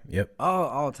time. Yep. Oh,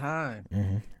 all time.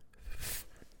 Mm-hmm.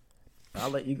 I'll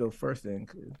let you go first then.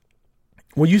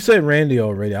 Well, you said Randy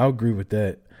already. I'll agree with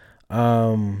that.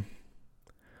 I'm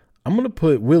going to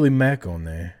put Willie Mack on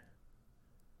there.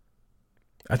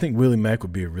 I think Willie Mack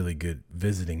would be a really good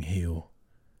visiting heel.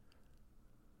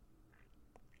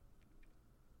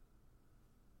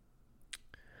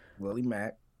 Willie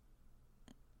Mack.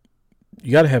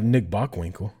 You got to have Nick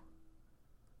Bockwinkel.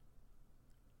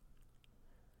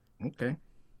 Okay.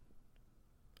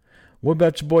 What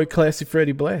about your boy Classy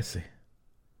Freddie Blassie?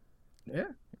 Yeah.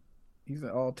 He's an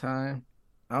all-time.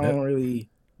 I don't really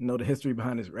know the history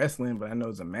behind his wrestling, but I know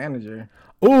he's a manager.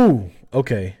 Ooh,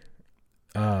 okay.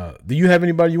 Do you have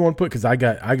anybody you want to put? Because I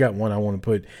got one I want to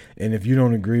put, and if you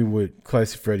don't agree with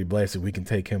Classy Freddie Blassie, we can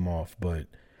take him off. But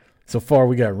so far,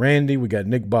 we got Randy, we got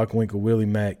Nick Bockwinkel, Willie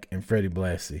Mack, and Freddie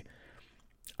Blassie.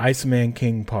 Iceman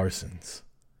King Parsons.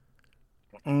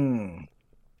 I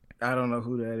don't know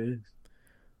who that is.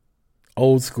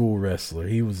 Old school wrestler.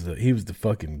 He was the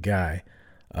fucking guy.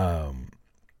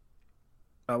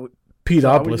 Pete So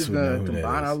are we Opolis just would know gonna who combine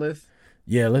that our is. list?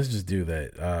 Yeah, let's just do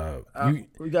that.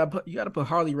 You gotta put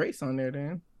Harley Race on there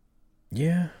then.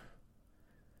 Yeah.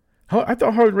 I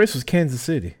thought Harley Race was Kansas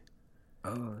City.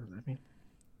 Oh,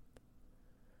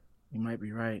 you might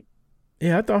be right.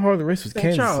 Yeah, I thought Harley Race was St.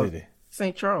 Kansas Charles. City.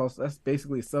 St. Charles. That's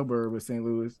basically a suburb of St.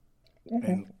 Louis.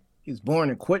 And he was born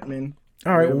in Quitman.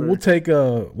 All right, well, we'll take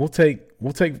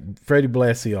Freddie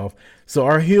Blassie off. So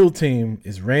our heel team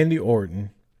is Randy Orton,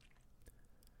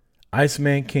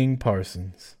 Iceman King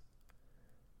Parsons,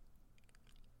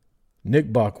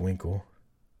 Nick Bockwinkel,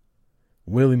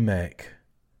 Willie Mack.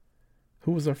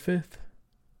 Who was our fifth?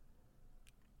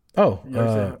 Oh,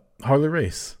 Harley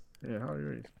Race. Yeah, Harley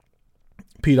Race.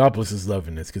 Pete Opolis is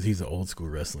loving this because he's an old school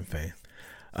wrestling fan.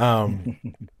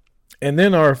 And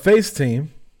then our face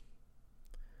team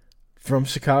from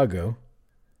Chicago.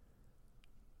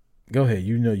 Go ahead.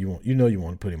 You know you want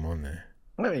to put him on there.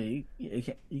 I mean,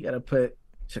 you got to put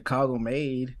Chicago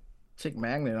made Chick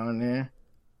Magnet on there.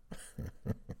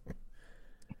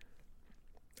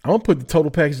 I want to put the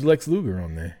total package Lex Luger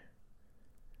on there.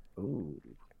 Ooh.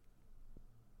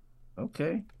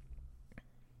 Okay.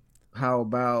 How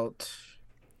about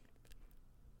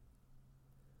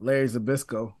Larry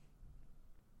Zbyszko?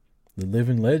 The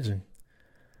living legend.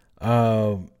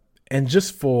 And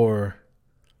just because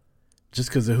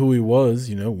of who he was,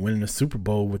 winning a Super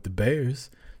Bowl with the Bears,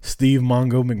 Steve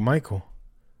Mongo McMichael.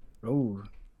 Oh,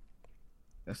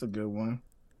 that's a good one.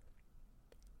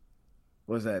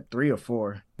 Was that 3 or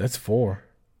 4? That's 4.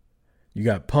 You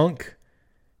got Punk.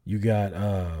 You got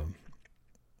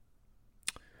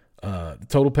the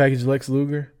total package Lex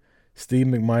Luger, Steve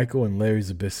McMichael, and Larry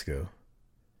Zbyszko.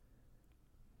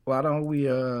 Why don't we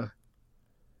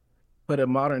put a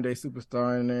modern day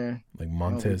superstar in there? Like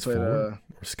Montez Ford or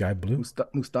Sky Blue?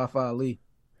 Mustafa Ali.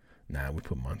 Nah, we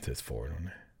put Montez Ford on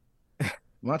there.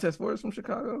 Montez Ford is from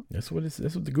Chicago? That's what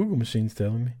the Google machine's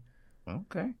telling me.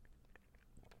 Okay.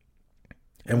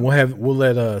 And we'll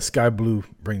let Sky Blue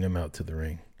bring them out to the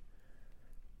ring.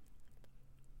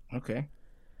 Okay.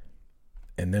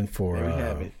 And then for there we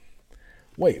have it.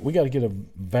 Wait, we got to get a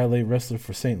valet wrestler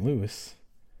for St. Louis.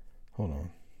 Hold on.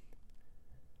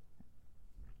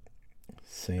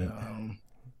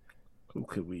 Who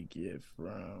could we get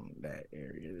from that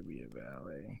area to be a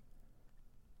valet?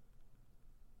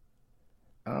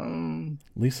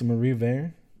 Lisa Marie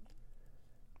Varon.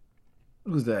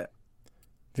 Who's that?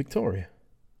 Victoria.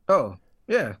 Oh,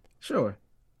 yeah, sure.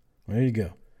 There you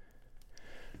go.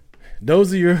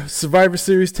 Those are your Survivor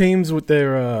Series teams with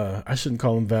their, I shouldn't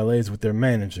call them valets, with their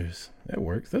managers. That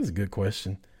works. That's a good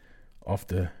question off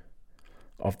the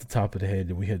top of the head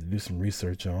that we had to do some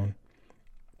research on.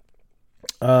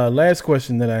 Last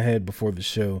question that I had before the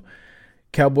show.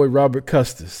 Cowboy Robert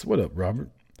Custis. What up, Robert?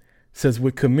 Says,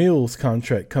 with Camille's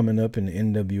contract coming up in the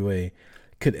NWA,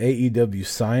 could AEW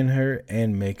sign her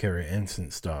and make her an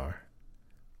instant star?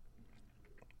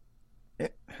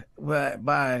 Well,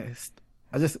 I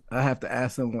have to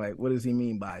ask him, like, what does he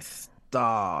mean by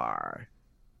star?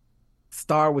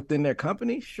 Star within their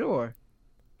company? Sure.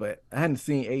 But I hadn't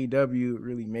seen AEW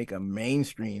really make a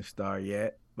mainstream star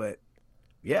yet. But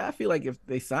yeah, I feel like if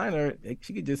they sign her,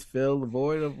 she could just fill the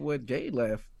void of what Jade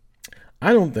left.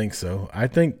 I don't think so. I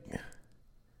think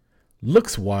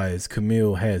looks-wise,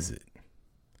 Camille has it.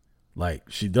 Like,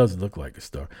 she does look like a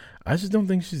star. I just don't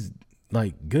think she's,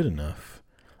 like, good enough.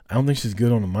 I don't think she's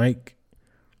good on the mic.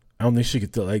 I don't think she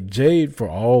could like Jade, for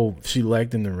all she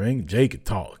lacked in the ring, Jade could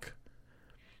talk.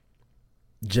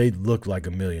 Jade looked like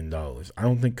 $1 million. I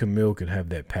don't think Camille could have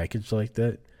that package like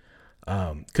that.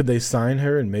 Could they sign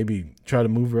her and maybe try to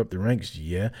move her up the ranks?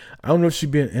 Yeah. I don't know if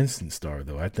she'd be an instant star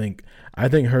though. I think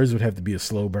hers would have to be a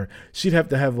slow burn. She'd have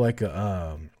to have like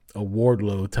a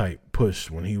Wardlow type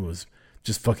push when he was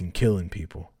just fucking killing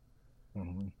people.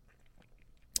 Mm-hmm.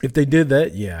 If they did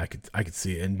that, yeah, I could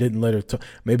see it, and didn't let her talk.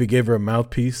 Maybe gave her a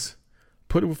mouthpiece,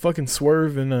 put it with fucking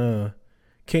Swerve and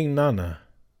King Nana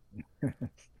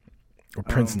or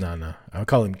Prince Nana. I'll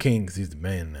call him King because he's the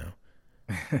man now.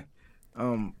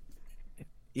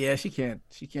 Yeah, she can't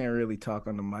really talk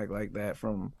on the mic like that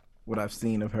from what I've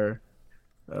seen of her.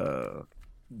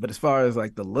 But as far as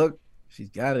like the look,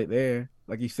 she's got it there.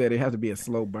 Like you said, it has to be a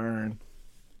slow burn.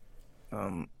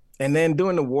 And then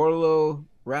doing the Wardlow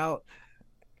route.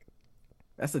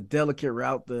 That's a delicate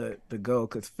route to go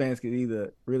because fans could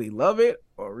either really love it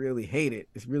or really hate it.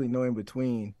 It's really no in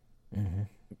between. Mm-hmm.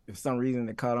 If for some reason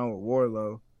they caught on with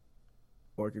Wardlow,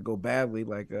 or it could go badly.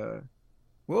 Like,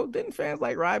 didn't fans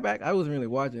like Ryback? I wasn't really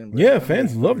watching. Yeah,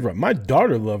 fans loved Ryback. My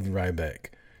daughter loved Ryback.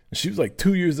 She was like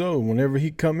 2 years old. Whenever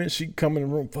he'd come in, she'd come in the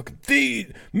room, fucking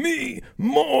feed me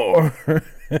more.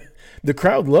 The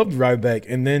crowd loved Ryback,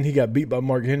 and then he got beat by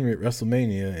Mark Henry at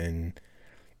WrestleMania and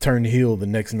turned heel the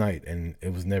next night, and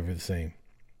it was never the same.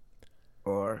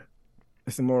 Or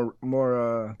it's a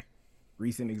more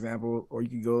recent example, or you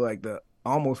could go like the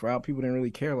almost route. People didn't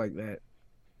really care like that.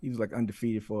 He was like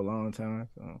undefeated for a long time.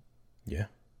 So yeah,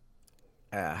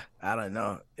 I don't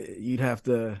know. You'd have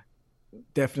to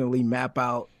definitely map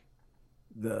out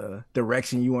the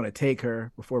direction you want to take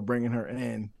her before bringing her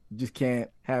in. You just can't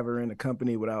have her in the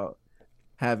company without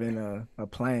having a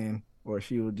plan, or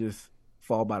she will just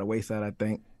fall by the wayside, I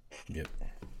think. Yep.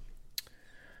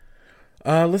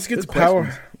 Let's get to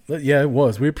power. Yeah, it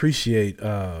was. We appreciate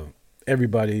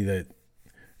everybody that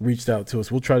reached out to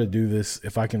us. We'll try to do this,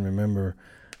 if I can remember,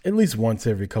 at least once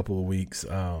every couple of weeks.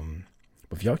 But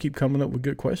if y'all keep coming up with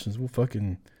good questions,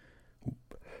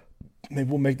 maybe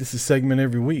we'll make this a segment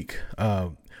every week.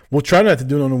 We'll try not to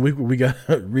do it on a week where we got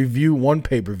to review one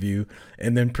pay-per-view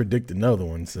and then predict another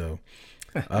one. So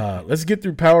let's get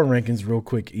through power rankings real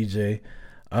quick, EJ.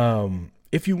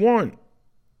 If you want,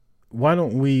 why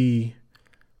don't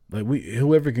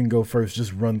whoever can go first,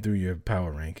 just run through your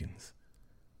power rankings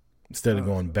instead of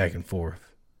going back and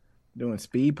forth. Doing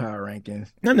speed power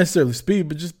rankings. Not necessarily speed,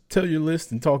 but just tell your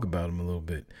list and talk about them a little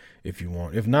bit if you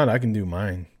want. If not, I can do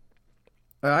mine.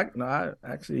 I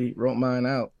actually wrote mine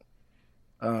out.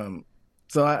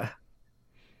 So I,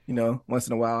 once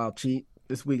in a while I'll cheat.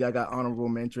 This week I got honorable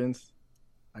mentions.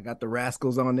 I got the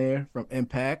Rascals on there from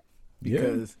Impact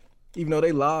because even though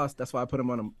they lost, that's why I put them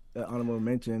on the honorable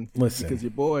mention. Listen, because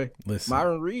your boy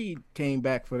Myron Reed came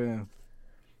back for them.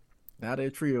 Now they're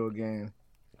a trio again.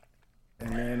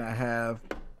 And then I have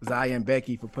Zaya and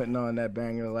Becky for putting on that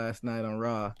banger last night on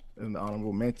Raw in the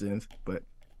honorable mentions. But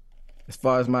as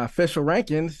far as my official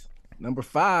rankings, number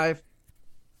 5,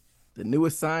 the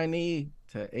newest signee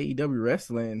to AEW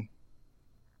Wrestling,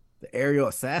 the aerial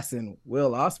assassin,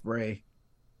 Will Ospreay,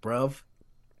 bruv.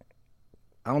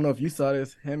 I don't know if you saw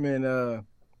this. Him and the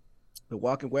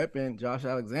walking weapon, Josh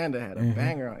Alexander, had a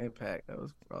banger on Impact. That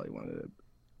was probably one of the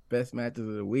best matches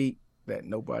of the week that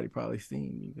nobody probably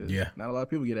seen because not a lot of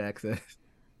people get access.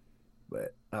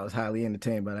 But I was highly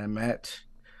entertained by that match.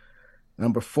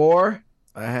 Number 4,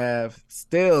 I have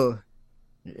still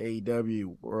your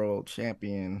AEW World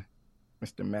Champion,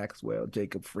 Mr. Maxwell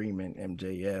Jacob Freeman,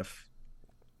 MJF.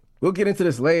 We'll get into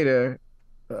this later.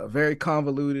 A very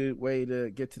convoluted way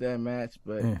to get to that match,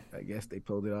 but I guess they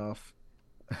pulled it off.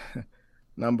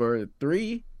 Number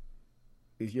 3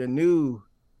 is your new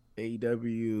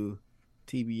AEW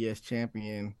TBS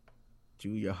champion,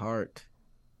 Julia Hart,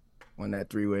 won that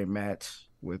 3-way match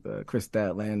with Chris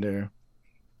Statlander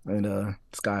and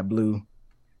Sky Blue.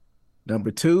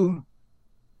 Number 2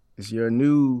 is your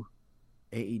new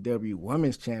AEW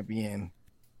Women's Champion,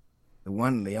 the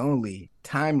one, the only,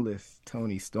 timeless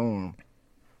Toni Storm.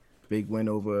 Big win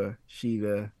over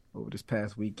Sheeta over this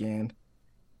past weekend.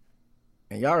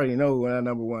 And y'all already know what our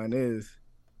number 1 is.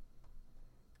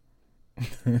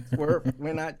 Swerve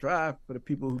When I Drive, for the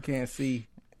people who can't see.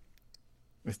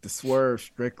 Mr. Swerve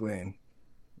Strickland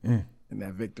and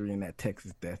that victory in that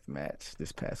Texas Death Match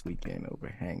this past weekend over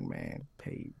Hangman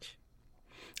Page.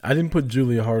 I didn't put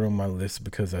Julia Hart on my list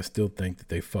because I still think that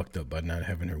they fucked up by not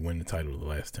having her win the title the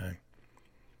last time.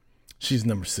 She's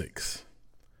number 6.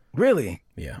 Really?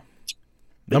 Yeah.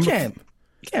 You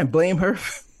can't blame her.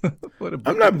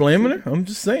 I'm not blaming her. I'm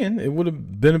just saying it would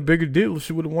have been a bigger deal if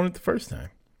she would have won it the first time.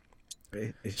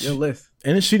 It's your list.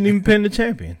 And she didn't even pin the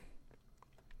champion.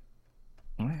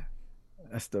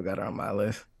 I still got her on my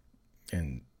list.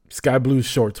 And Sky Blue's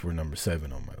shorts were number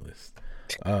 7 on my list.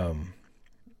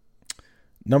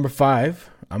 Number 5,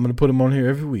 I'm going to put him on here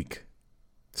every week.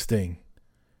 Sting.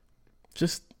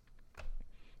 Just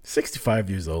 65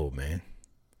 years old, man.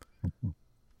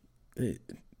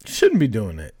 Shouldn't be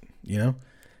doing that, you know?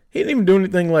 He didn't even do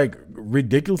anything like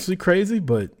ridiculously crazy,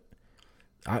 but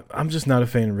I'm just not a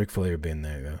fan of Ric Flair being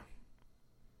there, though.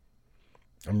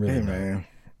 I'm really not. Man.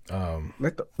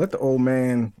 Let the old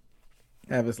man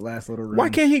have his last little run. Why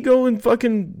can't he go and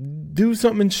fucking do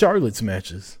something in Charlotte's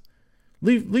matches?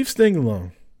 Leave Sting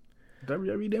alone.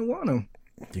 WWE didn't want him.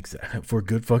 Exactly. For a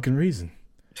good fucking reason.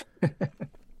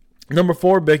 Number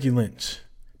 4, Becky Lynch.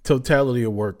 Totality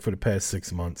of work for the past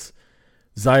 6 months.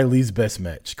 Xia Li's best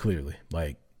match, clearly.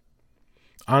 Like,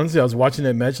 honestly, I was watching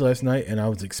that match last night and I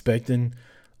was expecting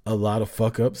a lot of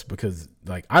fuck ups because,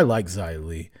 like, I like Xia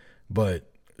Li,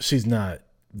 but she's not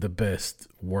the best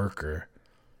worker.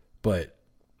 But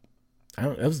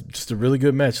it was just a really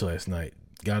good match last night.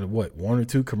 Got 1 or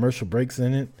 2 commercial breaks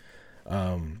in it.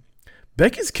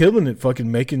 Becky's killing it,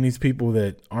 fucking making these people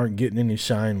that aren't getting any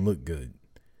shine look good.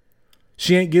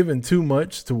 she ain't giving too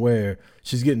much to where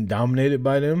she's getting dominated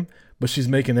by them, but she's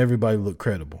making everybody look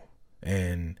credible.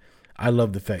 And I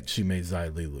love the fact she made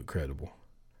Xia Li look credible.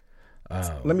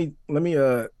 Let me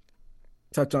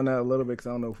touch on that a little bit because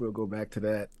I don't know if we'll go back to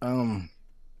that.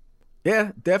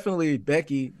 Yeah, definitely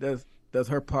Becky does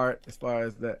her part as far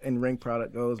as the in-ring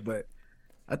product goes, but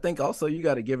I think also you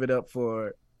got to give it up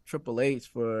for Triple H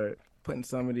for putting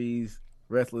some of these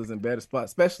wrestlers in better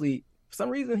spots. Especially for some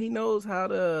reason he knows how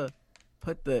to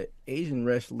put the Asian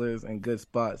wrestlers in good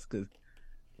spots, because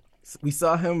we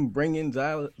saw him bring in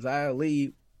Xia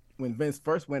Li when Vince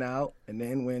first went out, and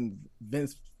then when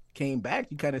Vince came back,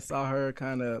 you kind of saw her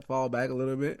kind of fall back a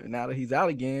little bit. And now that he's out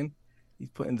again, he's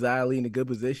putting Xia Li in a good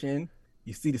position.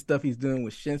 You see the stuff he's doing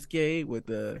with Shinsuke, with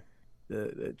the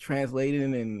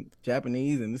translating in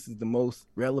Japanese, and this is the most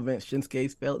relevant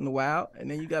Shinsuke's felt in a while. And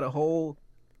then you got a whole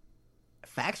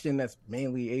faction that's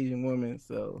mainly Asian women.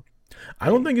 So I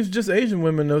don't think it's just Asian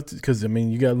women though, because I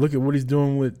mean you got to look at what he's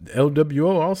doing with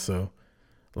LWO also.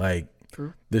 Like,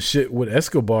 true. The shit with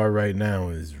Escobar right now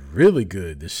is really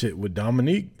good. The shit with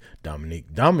Dominic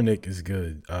is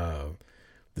good.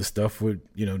 The stuff with,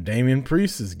 Damian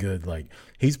Priest is good. Like,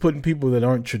 he's putting people that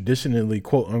aren't traditionally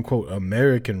quote unquote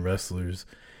American wrestlers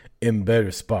in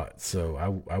better spots. So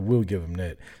I will give him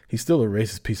that. He's still a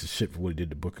racist piece of shit for what he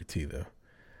did to Booker T though.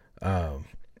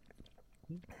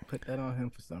 Put that on him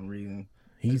for some reason.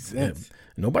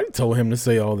 Nobody told him to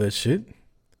say all that shit.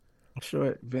 I'm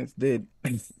sure Vince did.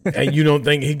 And you don't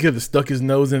think he could have stuck his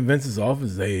nose in Vince's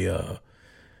office?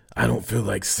 I don't feel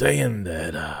like saying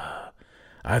that.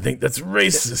 I think that's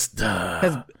racist.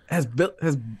 Has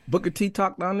Booker T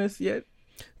talked on this yet?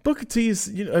 Booker T is,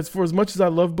 as for as much as I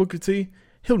love Booker T,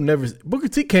 Booker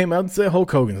T came out and said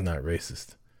Hulk Hogan's not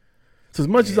racist. So as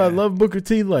much as I love Booker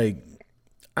T, like,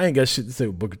 I ain't got shit to say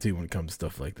with Booker T when it comes to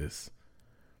stuff like this.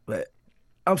 But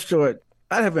I'm sure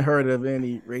I haven't heard of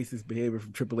any racist behavior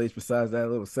from Triple H besides that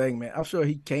little segment. I'm sure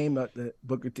he came up to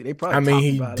Booker T. They probably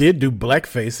he did do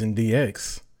blackface in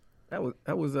DX. That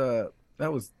was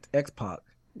X-Pac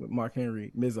with Mark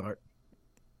Henry, Mizart.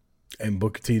 And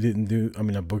Booker T didn't do. I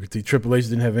mean, not Booker T. Triple H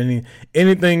didn't have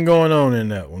anything going on in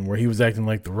that one where he was acting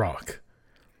like The Rock.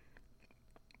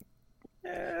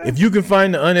 If you can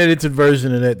find the unedited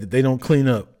version of that they don't clean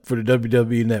up for the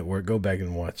WWE Network, go back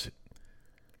and watch it.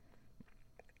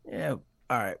 Yeah, all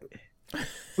right.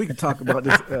 We can talk about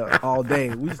this all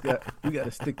day. We got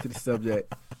to stick to the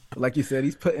subject. Like you said,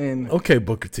 he's putting. Okay,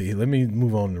 Booker T. Let me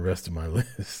move on to the rest of my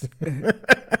list.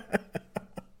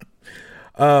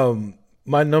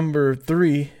 My number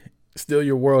 3, still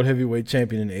your world heavyweight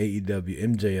champion in AEW,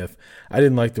 MJF. I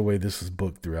didn't like the way this was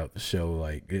booked throughout the show.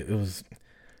 Like, it was.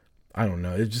 I don't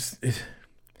know.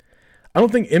 I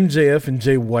don't think MJF and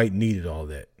Jay White needed all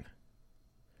that.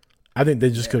 I think they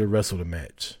just could have wrestled a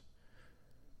match.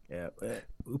 Yeah,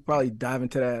 we'll probably dive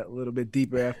into that a little bit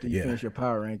deeper after you finish your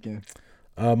power ranking.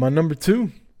 My number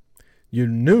 2, your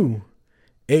new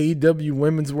AEW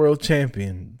Women's World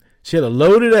Champion. She had a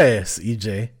loaded ass,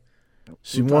 EJ.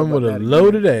 She won with a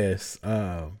loaded ass.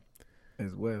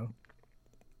 As well.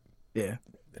 Yeah.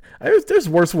 There's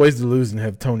worse ways to lose than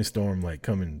have Toni Storm like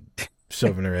coming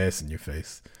shoving her ass in your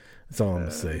face. That's all I'm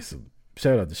gonna say. So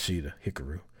shout out to Sheeta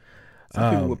Hikaru.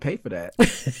 Some people would pay for that.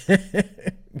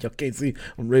 Y'all can't see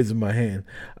I'm raising my hand.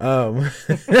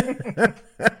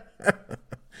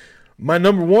 My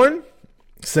number 1,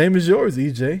 same as yours,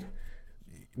 EJ.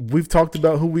 We've talked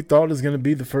about who we thought is going to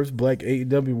be the first black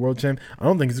AEW world champion. I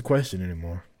don't think it's a question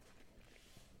anymore.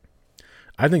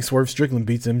 I think Swerve Strickland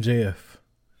beats MJF.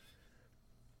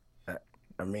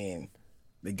 I mean,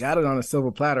 they got it on a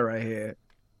silver platter right here.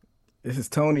 This is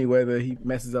Tony, whether he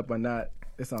messes up or not.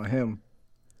 It's on him.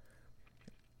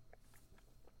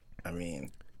 I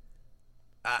mean,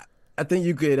 I think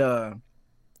you could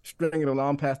string it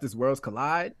along past this Worlds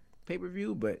Collide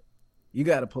pay-per-view, but you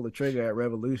got to pull the trigger at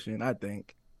Revolution, I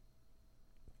think.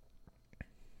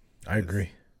 I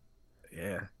agree.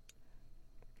 Yeah.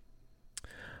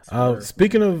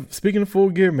 Speaking of Full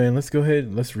Gear, man, let's go ahead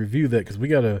and let's review that because we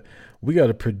gotta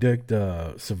predict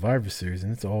Survivor Series,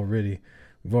 and we've already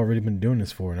been doing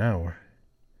this for an hour.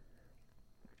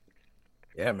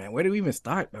 Yeah, man. Where do we even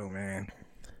start though, man?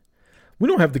 We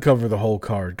don't have to cover the whole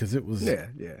card because it was. Yeah.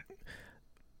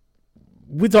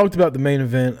 We talked about the main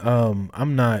event. I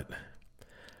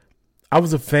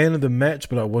was a fan of the match,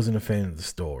 but I wasn't a fan of the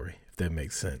story, if that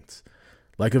makes sense.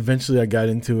 Like, eventually I got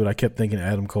into it. I kept thinking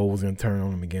Adam Cole was going to turn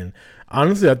on him again.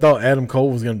 Honestly, I thought Adam Cole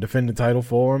was going to defend the title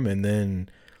for him, and then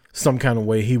some kind of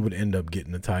way he would end up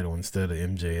getting the title instead of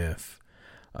MJF.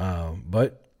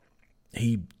 But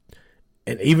he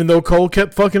And even though Cole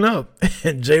kept fucking up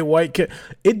and Jay White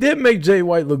it did make Jay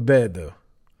White look bad though.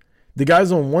 The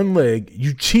guy's on one leg,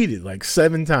 you cheated like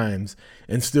 7 times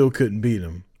and still couldn't beat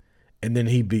him. And then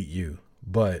he beat you.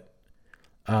 But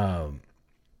a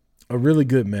really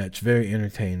good match, very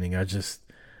entertaining. I just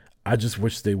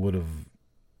wish they would have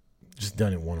just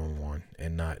done it one-on-one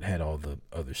and not had all the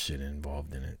other shit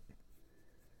involved in it.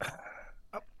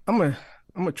 I'm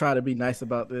gonna try to be nice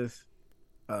about this.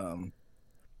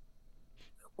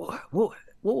 What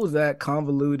was that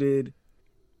convoluted,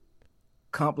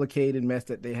 complicated mess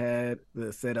that they had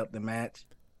to set up the match?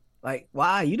 Like,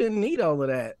 why? You didn't need all of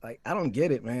that. Like, I don't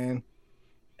get it, man.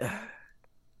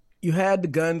 You had the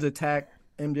Guns attack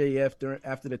MJF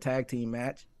after the tag team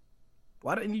match.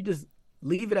 Why didn't you just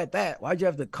leave it at that? Why'd you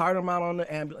have to cart him out on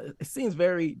the ambulance? It seems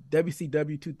very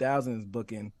WCW 2000s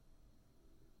booking.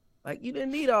 Like, you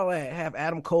didn't need all that. Have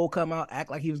Adam Cole come out, act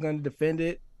like he was going to defend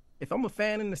it. If I'm a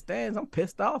fan in the stands, I'm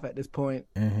pissed off at this point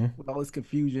with all this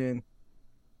confusion.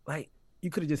 Like,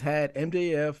 you could have just had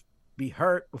MJF be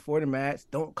hurt before the match.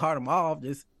 Don't cart him off.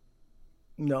 Just,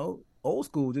 old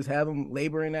school. Just have him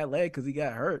laboring that leg because he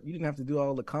got hurt. You didn't have to do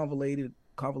all the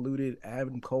convoluted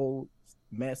Adam Cole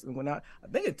mess and whatnot. I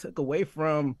think it took away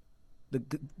from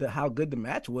the how good the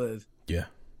match was. Yeah,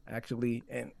 actually,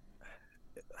 and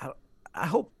I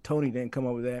hope Tony didn't come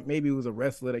up with that. Maybe it was a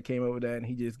wrestler that came up with that and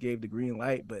he just gave the green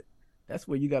light. But that's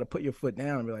where you got to put your foot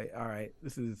down and be like, all right,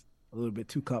 this is a little bit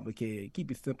too complicated.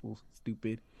 Keep it simple,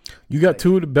 stupid. You got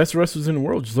 2 of the best wrestlers in the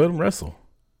world. Just let them wrestle.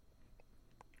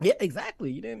 Yeah,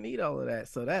 exactly. You didn't need all of that.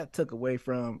 So that took away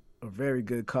from a very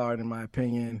good card, in my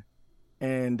opinion.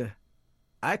 And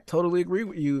I totally agree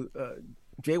with you.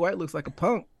 Jay White looks like a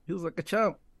punk. He looks like a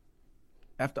chump.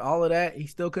 After all of that, he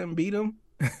still couldn't beat him.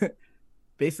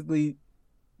 Basically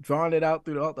drawing it out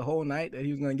throughout the whole night that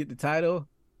he was going to get the title.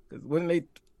 Because when they,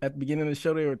 at the beginning of the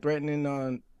show, they were threatening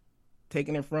on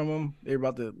taking it from him. They were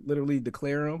about to literally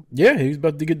declare him. Yeah, he was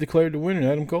about to get declared the winner.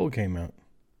 Adam Cole came out.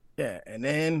 Yeah, and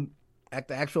then at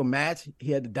the actual match,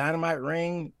 he had the dynamite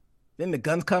ring. Then the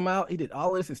Guns come out. He did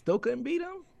all this and still couldn't beat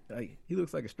him. Like, he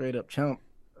looks like a straight up chump.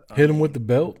 Hit him with the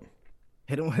belt.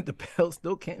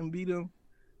 Still can't beat him.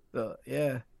 So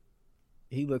yeah,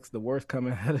 he looks the worst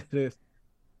coming out of this.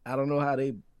 I don't know how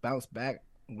they bounce back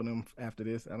with him after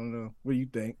this. I don't know. What do you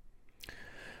think?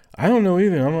 I don't know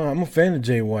either. I'm a fan of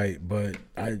Jay White, but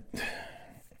I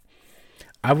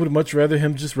would much rather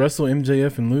him just wrestle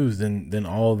MJF and lose than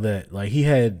all that. Like, he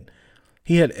had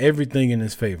everything in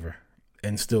his favor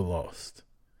and still lost.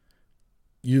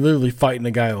 You're literally fighting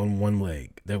a guy on one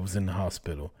leg that was in the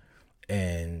hospital,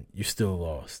 and you still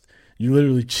lost. You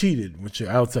literally cheated with your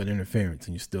outside interference,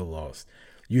 and you still lost.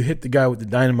 You hit the guy with the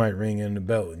dynamite ring and the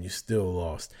belt, and you still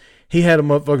lost. He had a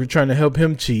motherfucker trying to help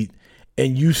him cheat,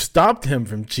 and you stopped him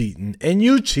from cheating, and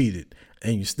you cheated,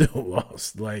 and you still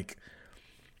lost. Like,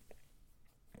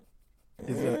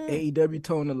 is AEW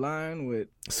towing the line with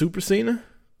Super Cena?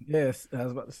 Yes, I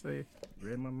was about to say.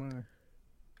 Read my mind.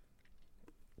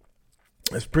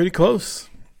 It's pretty close.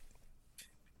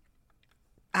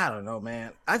 I don't know,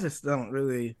 man. I just don't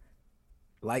really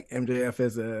like MJF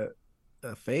as a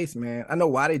face, man. I know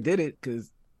why they did it,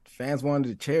 because fans wanted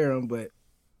to cheer him, but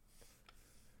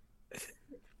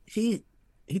he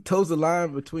toes the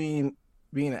line between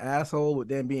being an asshole but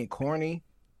then being corny.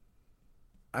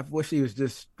 I wish he was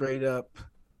just straight up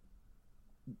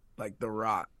like The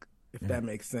Rock, if that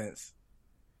makes sense.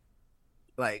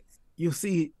 Like, you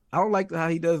see, I don't like how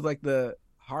he does like the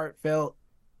heartfelt,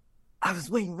 I was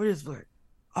waiting for this for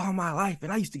all my life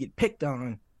and I used to get picked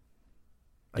on.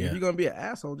 Like, if you're going to be an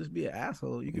asshole, just be an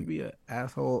asshole. You can be an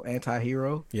asshole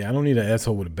anti-hero. Yeah, I don't need an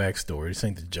asshole with a backstory. This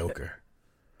ain't the Joker.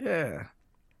 Yeah.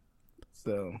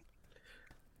 So,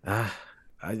 I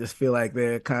just feel like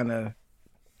they're kind of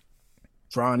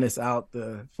drawing this out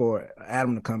for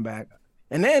Adam to come back.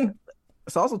 And then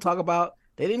let's also talk about,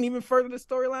 they didn't even further the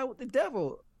storyline with the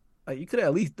devil. Like, you could have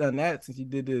at least done that since you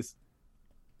did this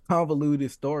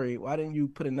convoluted story. Why didn't you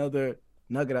put another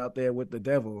nugget out there with the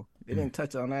devil? They didn't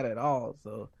touch on that at all.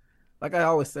 So, like I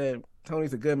always said,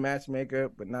 Tony's a good matchmaker,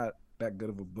 but not that good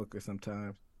of a booker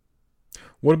sometimes.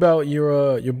 What about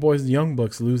your boys, the Young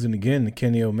Bucks, losing again to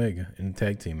Kenny Omega in the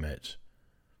tag team match?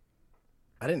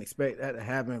 I didn't expect that to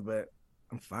happen, but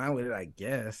I'm fine with it, I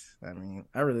guess. I mean,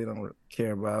 I really don't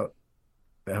care about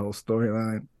that whole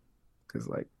storyline because,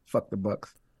 like, fuck the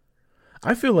Bucks.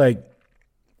 I feel like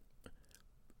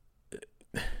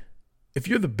if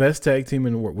you're the best tag team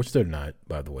in the world, which they're not,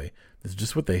 by the way, that's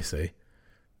just what they say.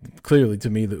 Clearly, to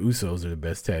me, the Usos are the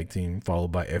best tag team,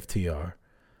 followed by FTR.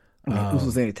 I mean,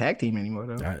 Usos ain't a tag team anymore,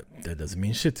 though. That doesn't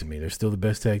mean shit to me. They're still the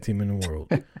best tag team in the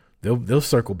world. They'll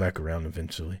circle back around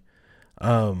eventually.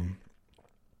 The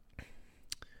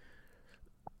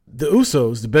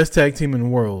Usos, the best tag team in the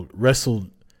world, wrestled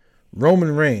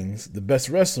Roman Reigns, the best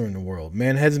wrestler in the world.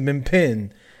 Man hasn't been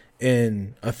pinned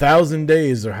in 1,000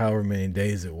 days or however many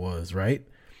days it was, right?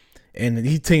 And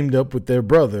he teamed up with their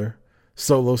brother,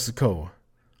 Solo Sikoa.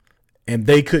 And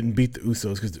they couldn't beat the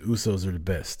Usos because the Usos are the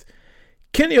best.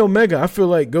 Kenny Omega, I feel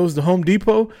like, goes to Home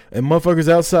Depot and motherfuckers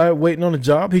outside waiting on a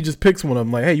job. He just picks one of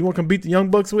them like, hey, you want to come beat the Young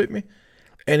Bucks with me?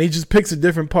 And he just picks a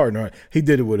different partner. He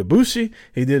did it with Ibushi.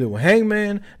 He did it with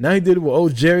Hangman. Now he did it with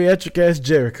old geriatric-ass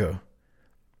Jericho.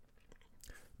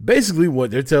 Basically,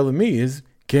 what they're telling me is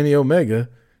Kenny Omega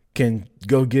can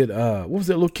go get, what was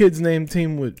that little kid's name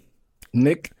team with?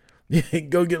 Nick. Yeah,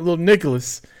 go get little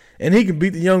Nicholas, and he can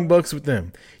beat the Young Bucks with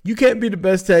them. You can't be the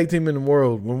best tag team in the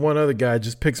world when one other guy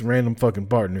just picks random fucking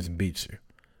partners and beats you.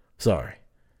 Sorry.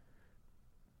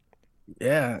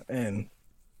 Yeah, and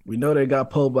we know they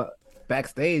got pulled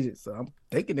backstage, so I'm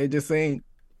thinking they're just saying,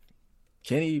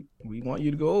 Kenny, we want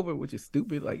you to go over, which is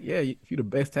stupid. Like, yeah, if you're the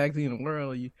best tag team in the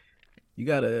world, you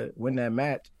gotta win that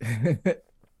match.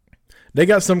 They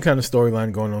got some kind of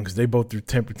storyline going on because they both threw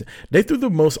temper. They threw the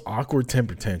most awkward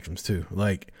temper tantrums too.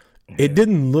 Like, it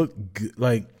didn't look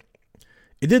like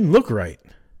it didn't look right.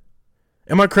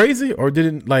 Am I crazy, or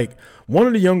didn't like one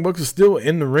of the Young Bucks was still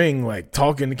in the ring, like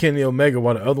talking to Kenny Omega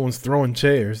while the other one's throwing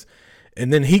chairs,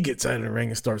 and then he gets out of the ring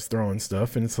and starts throwing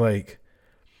stuff, and it's like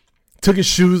took his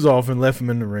shoes off and left him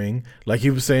in the ring, like he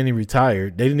was saying he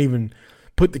retired. They didn't even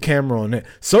put the camera on that.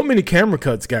 So many camera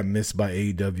cuts got missed by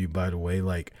AEW, by the way.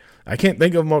 Like, I can't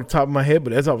think of them off the top of my head,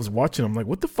 but as I was watching, I'm like,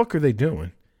 what the fuck are they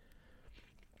doing?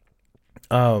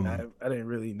 I didn't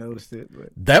really notice it, but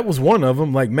that was one of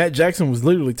them. Like, Matt Jackson was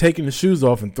literally taking the shoes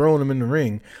off and throwing them in the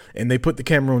ring, and they put the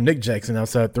camera on Nick Jackson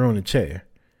outside throwing a chair.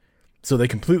 So they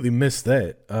completely missed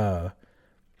that.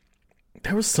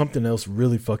 There was something else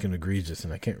really fucking egregious,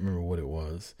 and I can't remember what it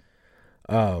was.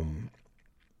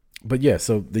 But yeah,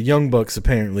 so the Young Bucks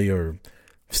apparently are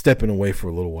stepping away for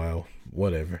a little while.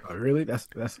 Whatever. Oh, really? That's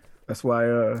why.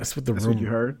 That's what you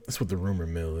heard. That's what the rumor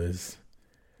mill is.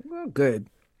 Well, good.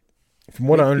 From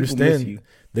what I understand,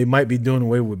 they might be doing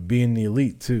away with Being the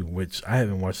Elite too, which I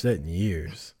haven't watched that in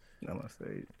years. I must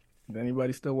say, does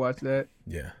anybody still watch that?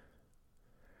 Yeah.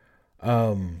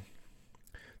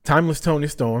 Timeless Tony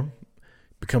Storm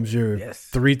becomes your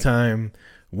 3-time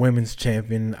women's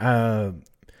champion. I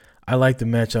like the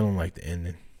match. I don't like the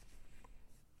ending.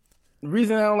 The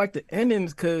reason I don't like the ending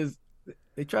is because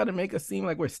they try to make us seem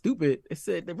like we're stupid. It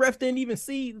said the ref didn't even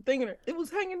see the thing. It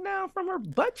was hanging down from her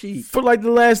butt cheek for like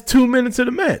the last 2 minutes of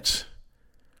the match.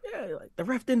 Yeah, like the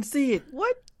ref didn't see it.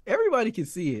 What? Everybody can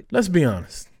see it. Let's be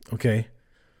honest, okay?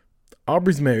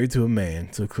 Aubrey's married to a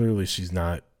man, so clearly she's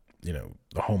not,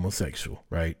 a homosexual,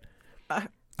 right?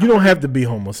 You don't have to be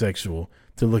homosexual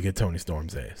to look at Toni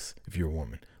Storm's ass if you're a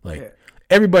woman. Like,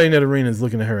 everybody in that arena is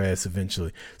looking at her ass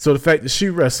eventually. So the fact that she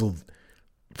wrestled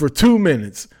for 2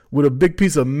 minutes with a big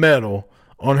piece of metal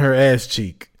on her ass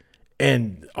cheek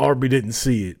and Aubrey didn't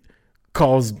see it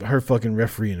calls her fucking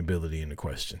refereeing ability into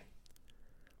question.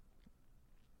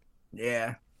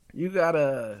 Yeah. You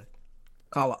gotta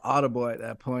call an audible at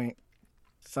that point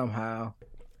somehow.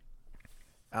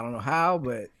 I don't know how,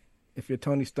 but if you're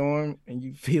Toni Storm and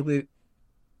you feel it,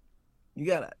 you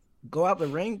gotta go out the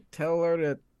ring, tell her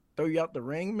to throw you out the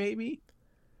ring maybe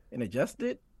and adjust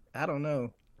it. I don't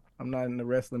know. I'm not in the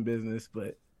wrestling business,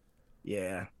 but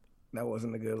yeah, that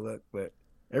wasn't a good look. But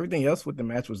everything else with the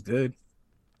match was good.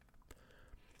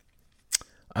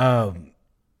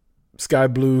 Sky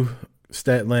Blue,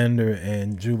 Statlander,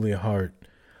 and Julia Hart.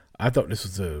 I thought this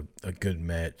was a good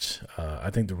match. I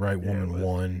think the right woman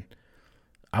won.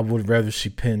 I would rather she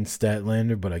pinned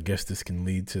Statlander, but I guess this can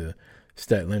lead to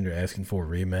Statlander asking for a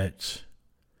rematch.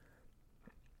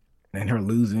 And her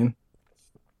losing.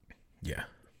 Yeah.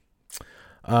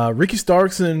 Ricky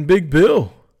Starks and Big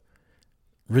Bill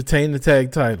retain the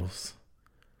tag titles.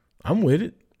 I'm with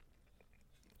it.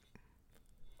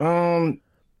 I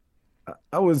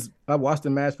watched the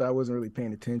match, but I wasn't really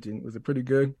paying attention. Was it pretty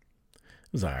good?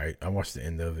 It was all right. I watched the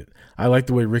end of it. I like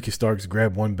the way Ricky Starks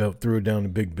grabbed one belt, threw it down to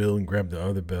Big Bill, and grabbed the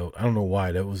other belt. I don't know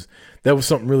why. That was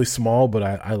something really small, but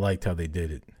I liked how they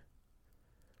did it.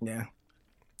 Yeah.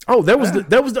 Oh, that was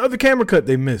the other camera cut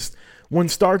they missed. When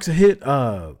Starks hit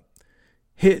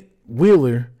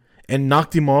Wheeler and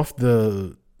knocked him off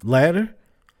the ladder,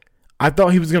 I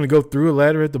thought he was going to go through a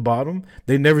ladder at the bottom.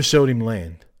 They never showed him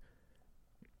land.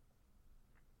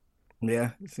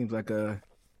 Yeah, it seems like a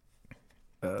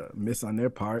miss on their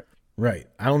part. Right.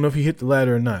 I don't know if he hit the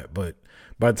ladder or not, but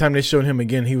by the time they showed him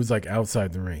again, he was like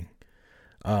outside the ring.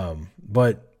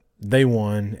 But they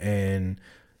won, and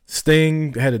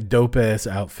Sting had a dope ass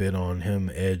outfit on him,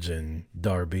 Edge and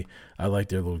Darby. I like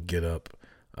their little get up.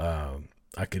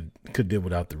 I could do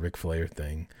without the Ric Flair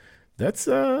thing. That's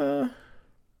about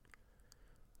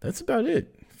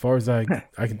it. As far as I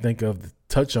can think of the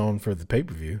touch on for the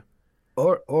pay-per-view.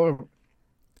 Or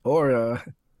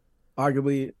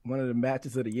arguably one of the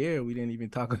matches of the year we didn't even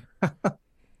talk about.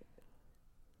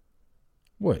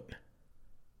 What?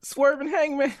 Swerve and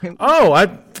Hangman. Oh,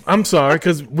 I'm sorry,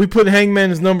 because we put Hangman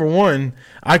as number one.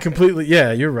 I completely,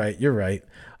 yeah, you're right.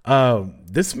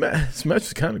 This match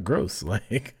was kind of gross.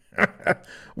 Like,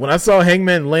 when I saw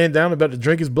Hangman laying down about to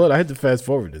drink his blood, I had to fast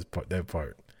forward that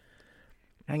part.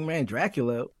 Hangman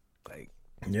Dracula, like,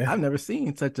 yeah, I've never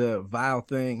seen such a vile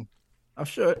thing.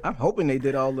 I'm hoping they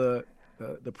did all the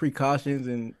precautions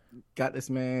and got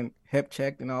this man hep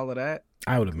checked and all of that.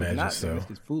 I would imagine so. It's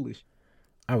just foolish.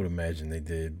 I would imagine they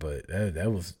did, but that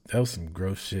was some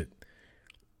gross shit.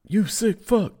 You sick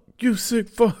fuck.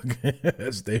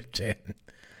 That's Dave chanting.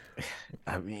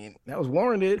 I mean, that was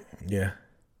warranted. Yeah.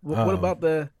 What about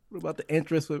the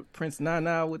interest with Prince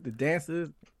Nana with the dances?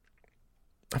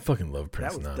 I fucking love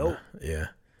Prince Nana. Dope. Yeah.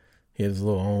 He had his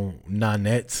little own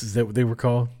nanettes. Is that what they were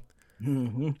called?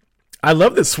 Mm-hmm. I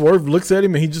love that Swerve looks at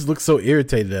him and he just looks so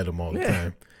irritated at him all the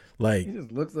time. Like, he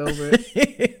just looks over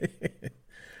it.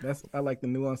 I like the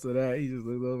nuance of that. He just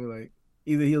looks over like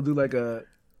either he'll do like a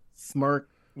smirk,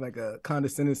 like a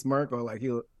condescending smirk, or like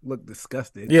he'll look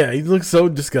disgusted. Yeah, he looks so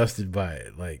disgusted by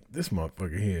it. Like, this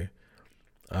motherfucker here.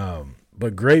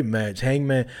 But great match.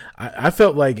 Hangman, I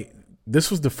felt like this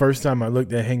was the first time I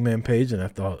looked at Hangman Page and I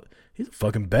thought, he's a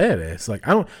fucking badass. Like,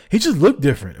 he just looked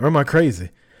different. Or am I crazy?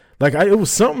 Like, it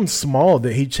was something small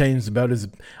that he changed about his,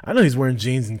 I know he's wearing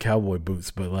jeans and cowboy boots,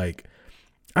 but like,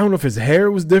 I don't know if his hair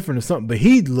was different or something, but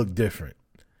he looked different.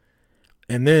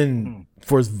 And then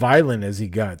for as violent as he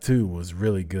got too, was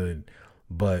really good.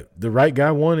 But the right guy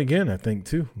won again, I think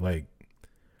too. Like,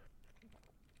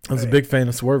 I was a big fan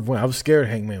of Swerve win. I was scared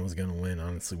Hangman was gonna win,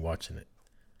 honestly, watching it.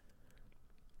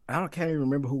 Can't even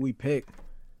remember who we picked.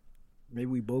 Maybe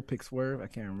we both picked Swerve. I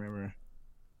can't remember.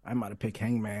 I might have picked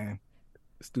Hangman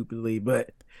stupidly, but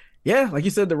yeah, like you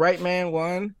said, the right man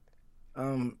won.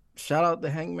 Shout out to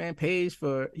Hangman Page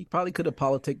he probably could have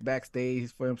politicked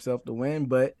backstage for himself to win,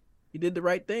 but he did the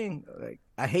right thing. Like,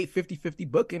 I hate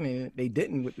 50-50 booking, and they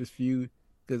didn't with this feud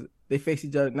because they faced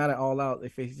each other, not at All Out. They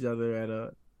faced each other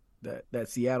at that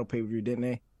Seattle pay-per-view, didn't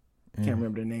they? I can't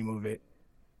remember the name of it.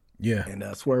 Yeah. And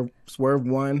Swerve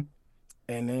won,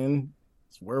 and then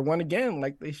Swerve won again,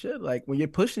 like they should. Like, when you're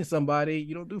pushing somebody,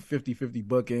 you don't do 50-50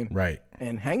 booking. Right.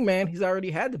 And Hangman, he's already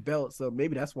had the belt, so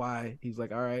maybe that's why he's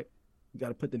like, all right, you got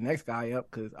to put the next guy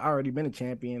up because I already been a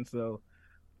champion, so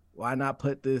why not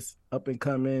put this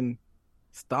up-and-coming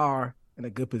star in a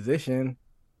good position?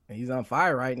 And he's on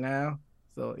fire right now.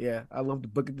 So, yeah, I love the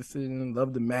booking decision,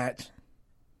 love the match.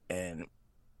 And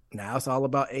now it's all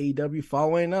about AEW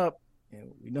following up.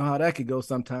 And we know how that could go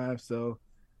sometimes, so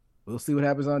we'll see what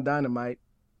happens on Dynamite.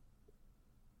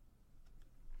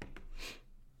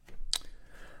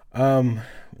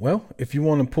 Well, if you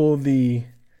want to pull the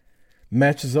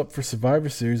matches up for Survivor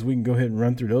Series, we can go ahead and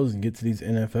run through those and get to these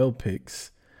NFL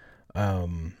picks. I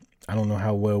don't know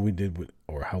how well we did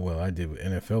how well I did with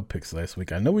NFL picks last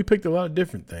week. I know we picked a lot of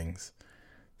different things.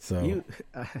 So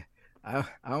I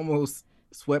almost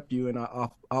swept you in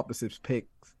our opposites picks.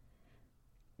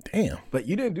 Damn. But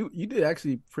you did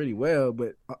actually pretty well,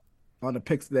 but on the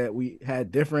picks that we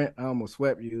had different, I almost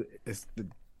swept you. It's the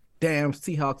damn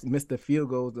Seahawks missed the field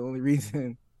goals. The only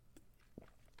reason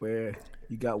where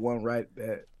you got one right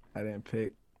that I didn't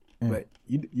pick. But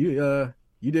you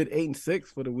did 8-6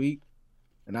 for the week,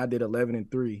 and I did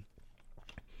 11-3.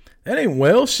 That ain't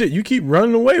well. Shit, you keep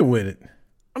running away with it.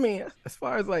 I mean, as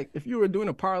far as like if you were doing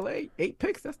a parlay, 8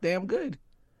 picks, that's damn good.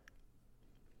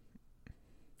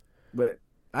 But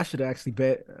I should actually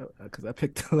bet because I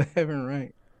picked 11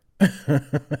 right.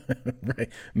 Right.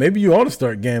 Maybe you ought to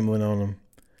start gambling on them.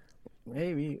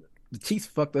 Maybe. The Chiefs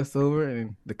fucked us over,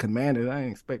 and the Commanders, I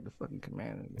didn't expect the fucking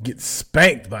Commanders. Get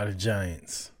spanked by the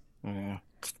Giants. Yeah.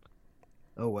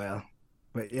 Oh, well.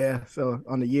 But, yeah, so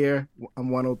on the year, I'm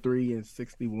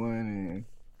 103-61, and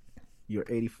you're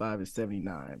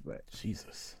 85-79. But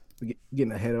Jesus. We're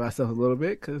getting ahead of ourselves a little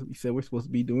bit because we said we're supposed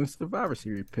to be doing Survivor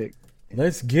Series pick.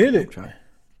 Let's get it.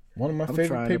 One of my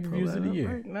favorite pay-per-views of the year.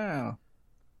 Right now.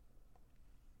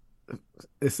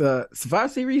 It's Survivor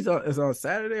Series is on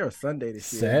Saturday or Sunday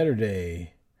this year?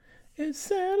 Saturday. It's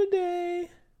Saturday.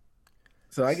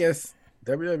 So I guess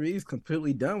WWE is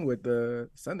completely done with the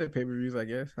Sunday pay-per-views, I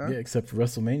guess, huh? Yeah, except for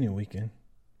WrestleMania weekend.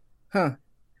 Huh.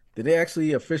 Did they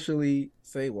actually officially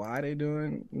say why they're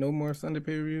doing no more Sunday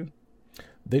pay-per-views?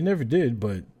 They never did,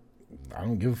 but I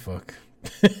don't give a fuck.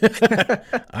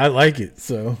 I like it,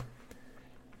 so.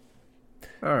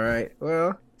 All right.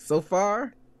 Well, so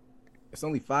far, it's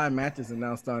only 5 matches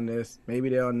announced on this. Maybe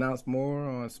they'll announce more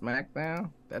on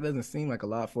SmackDown. That doesn't seem like a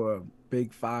lot for a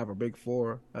big 5 or big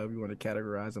 4, however you want to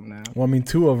categorize them now. Well, I mean,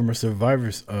 2 of them are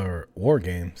Survivors or War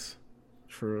Games.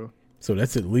 True. So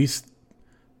that's at least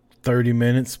 30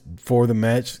 minutes for the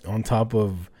match on top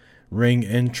of ring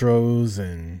intros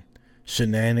and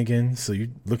shenanigans. So you're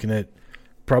looking at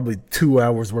probably 2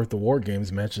 hours worth of War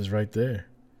Games matches right there.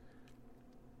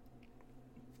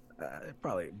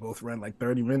 Probably both run like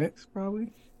 30 minutes,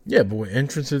 probably. Yeah, but with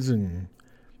entrances and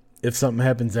if something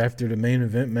happens after the main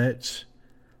event match.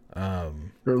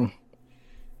 True.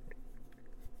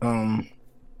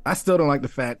 I still don't like the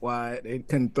fact why they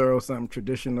couldn't throw some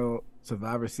traditional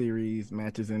Survivor Series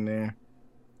matches in there.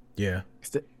 Yeah.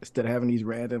 Instead of having these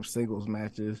random singles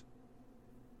matches.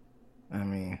 I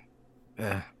mean,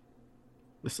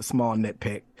 it's a small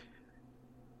nitpick.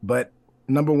 But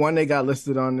number 1 they got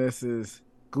listed on this is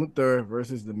Gunther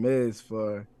versus The Miz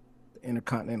for the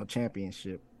Intercontinental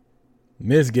Championship.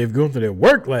 Miz gave Gunther their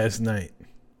work last night.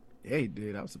 Yeah, he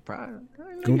did. I was surprised.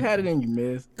 You had it in you,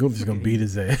 Miz. Gunther's going to beat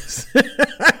his ass.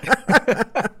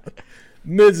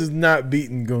 Miz is not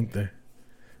beating Gunther.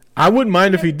 I wouldn't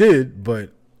mind if he did,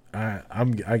 but I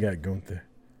got Gunther.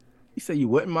 You say you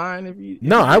wouldn't mind if you...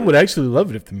 No, I would actually love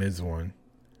it if The Miz won.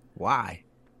 Why?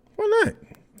 Why not?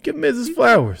 Give Miz his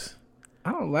flowers.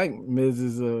 I don't like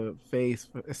Miz's face.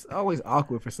 It's always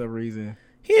awkward for some reason.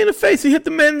 He ain't a face. He hit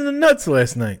the man in the nuts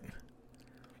last night.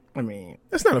 I mean...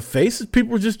 That's not a face.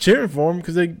 People were just cheering for him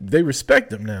because they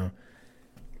respect him now.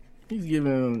 He's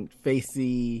giving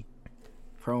facey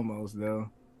promos, though.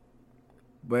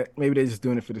 But maybe they're just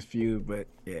doing it for this feud. But,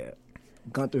 yeah.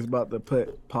 Gunther's about to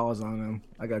put pause on him.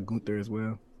 I got Gunther as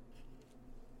well.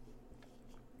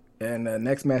 And the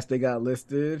next match they got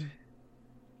listed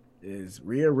is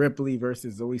Rhea Ripley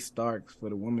versus Zoe Starks for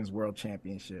the Women's World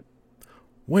Championship.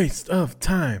 Waste of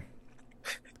time.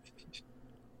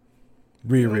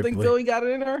 Rhea You Ripley. think Zoe got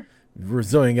it in her?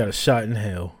 Zoe ain't got a shot in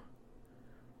hell.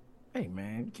 Hey,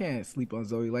 man, you can't sleep on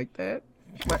Zoe like that.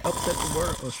 She might upset the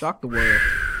world or shock the world.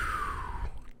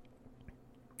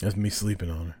 That's me sleeping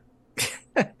on her.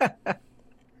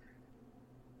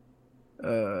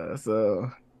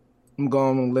 So I'm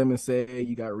going on a limb and say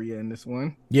you got Rhea in this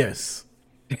one. Yes.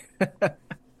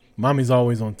 Mommy's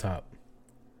always on top.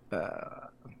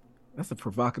 That's a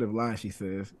provocative line, she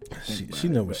says. She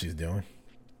knows what she's doing.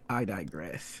 I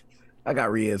digress. I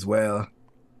got Rhea as well.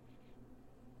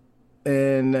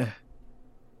 And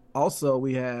also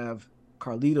we have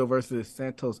Carlito versus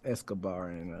Santos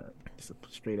Escobar in just a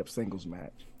straight up singles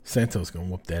match. Santos gonna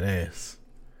whoop that ass.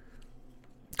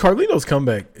 Carlito's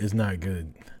comeback is not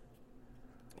good.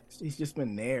 He's just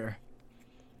been there.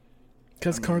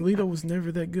 Because Carlito was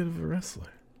never that good of a wrestler.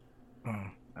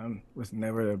 I was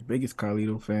never the biggest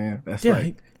Carlito fan. That's Yeah,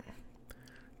 like...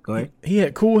 Go ahead. He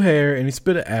had cool hair and he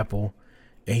spit an apple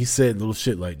and he said little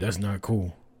shit like, that's not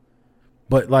cool.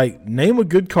 But, like, name a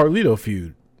good Carlito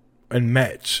feud and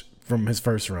match from his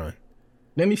first run.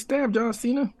 Then he stabbed John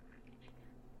Cena.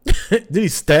 Did he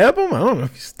stab him? I don't know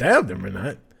if he stabbed him or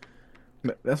not.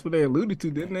 That's what they alluded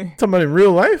to, didn't they? Talking about in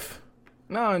real life?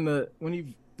 No, when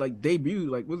he like debuted,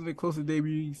 like wasn't it close to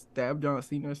debut? He stabbed John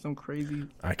Cena or some crazy.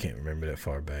 I can't remember that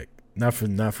far back. Not for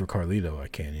Carlito. I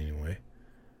can't anyway.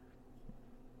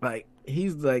 Like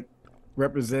he's like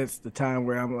represents the time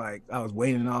where I'm like I was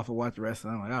waiting off to watch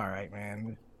wrestling. I'm like, all right,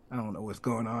 man, I don't know what's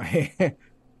going on here.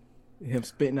 Him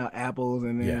spitting out apples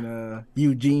and then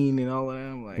Eugene and all of that.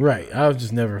 I'm like, right. I was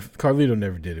just Carlito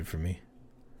never did it for me.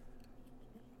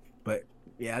 But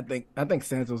yeah, I think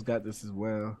Santos got this as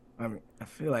well. I mean, I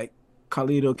feel like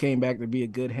Carlito came back to be a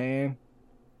good hand.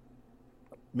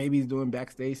 Maybe he's doing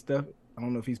backstage stuff. I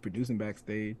don't know if he's producing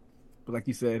backstage. But like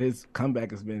you said, his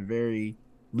comeback has been very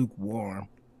lukewarm,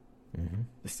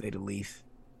 to say the least.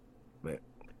 But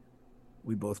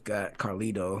we both got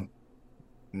Carlito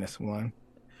in this one.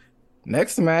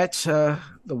 Next match, the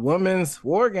Women's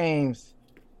War Games.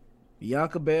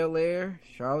 Bianca Belair,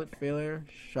 Charlotte Flair,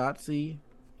 Shotzi,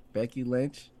 Becky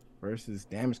Lynch versus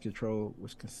Damage Control,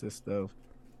 which consists of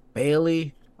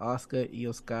Bayley, Asuka,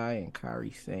 Io Sky, and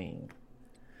Kairi Sane.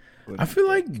 I feel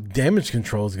like Damage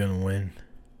Control is going to win.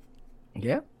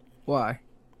 Yeah? Why?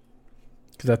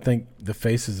 Because I think the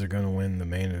faces are going to win the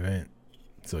main event.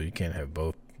 So you can't have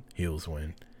both heels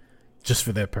win. Just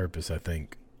for that purpose, I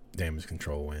think Damage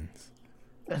Control wins.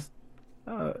 That's,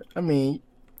 I mean,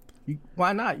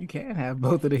 why not? You can have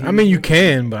both of the heels. I mean, you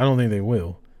can, but I don't think they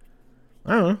will.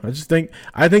 I don't know.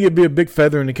 I think it'd be a big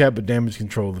feather in the cap of Damage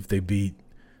Control if they beat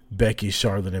Becky,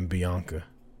 Charlotte, and Bianca.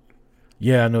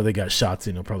 Yeah, I know they got Shotzi,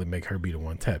 and they'll probably make her be the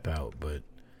one tap out, but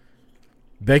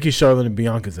Becky, Charlotte, and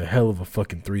Bianca's a hell of a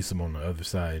fucking threesome on the other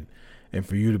side. And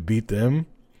for you to beat them,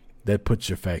 that puts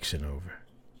your faction over.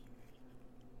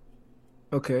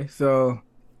 Okay, so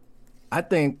I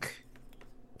think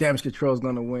Damage Control is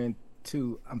going to win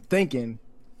too. I'm thinking,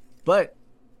 but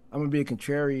I'm going to be a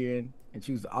contrarian and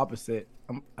choose the opposite.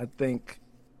 I think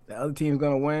the other team's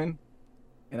going to win,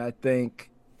 and I think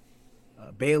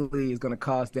Bailey is going to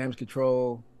cost Damage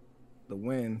Control the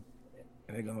win,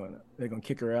 and they're going to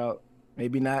kick her out.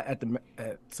 Maybe not at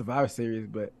Survivor Series,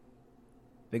 but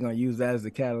they're going to use that as the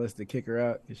catalyst to kick her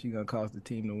out because she's going to cause the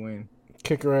team to win.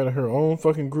 Kick her out of her own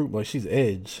fucking group like she's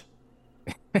Edge.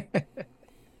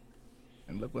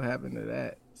 And look what happened to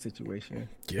that situation.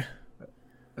 Yeah.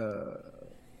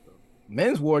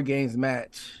 Men's War Games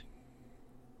match.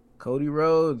 Cody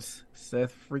Rhodes,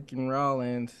 Seth freaking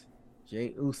Rollins,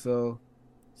 Jey Uso,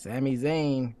 Sami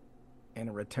Zayn, and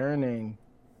a returning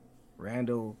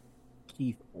Randall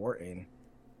Keith Orton.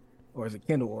 Or is it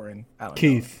Kendall Orton? I don't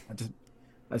Keith. know.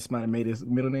 I just might have made his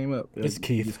middle name up. It's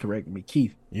Keith. Just corrected me.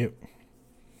 Keith. Yep.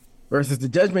 Versus the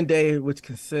Judgment Day, which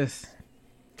consists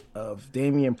of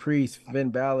Damian Priest, Finn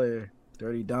Balor,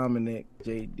 Dirty Dominic,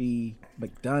 JD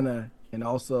McDonough, and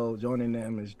also joining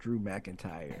them is Drew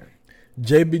McIntyre.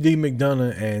 JBD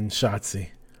McDonough and Shotzi.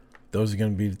 Those are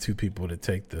going to be the two people that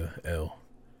take the L.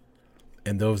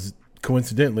 And those,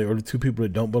 coincidentally, are the two people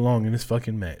that don't belong in this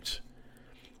fucking match.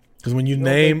 Because when you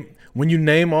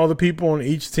name all the people on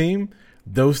each team,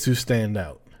 those two stand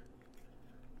out.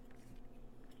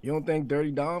 You don't think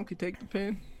Dirty Dom could take the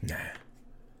pin? Nah.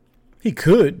 He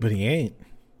could, but he ain't.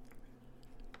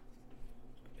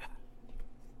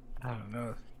 I don't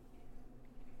know.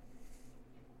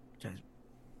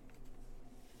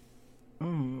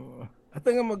 I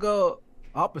think I'm going to go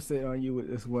opposite on you with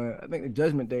this one. I think the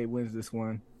Judgment Day wins this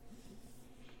one.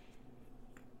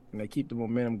 And they keep the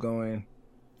momentum going.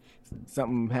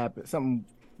 Something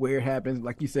weird happens.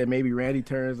 Like you said, maybe Randy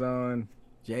turns on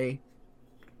Jay.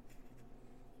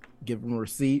 Give him a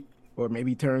receipt. Or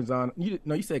maybe he turns on...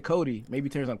 you said Cody. Maybe he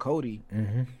turns on Cody.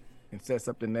 Mm-hmm. And sets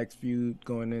up the next feud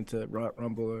going into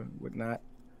Rumble or whatnot.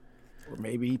 Or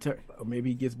maybe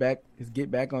he gets back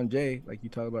on Jay, like you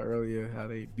talked about earlier, how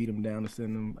they beat him down to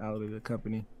send him out of the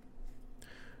company.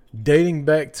 Dating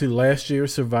back to last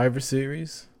year's Survivor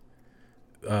Series,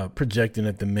 projecting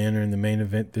that the men are in the main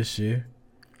event this year.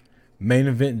 Main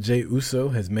event Jey Uso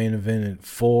has main evented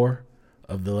 4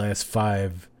 of the last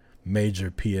 5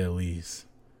 major PLEs.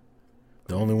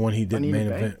 The only one he didn't main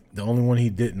event. The only one he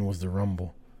didn't was the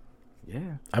Rumble.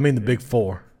 Yeah. I mean the big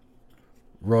 4.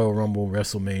 Royal Rumble,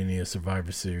 WrestleMania,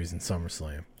 Survivor Series, and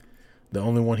SummerSlam. The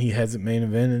only one he hasn't main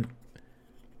evented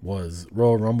was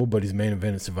Royal Rumble, but he's main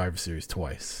evented Survivor Series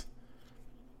twice.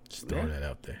 Just throwing that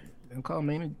out there. They don't call him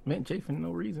main event Jay for no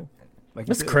reason. Like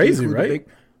that's crazy, right?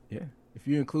 If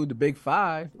you include the big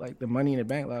 5, like the Money in the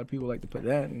Bank, a lot of people like to put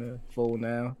that in the fold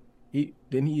now.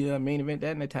 Didn't he main event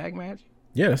that in a tag match?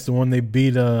 Yeah, that's the one they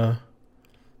beat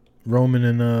Roman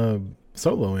and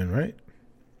Solo in, right?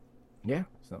 Yeah.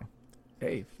 So,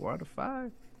 hey, 4 out of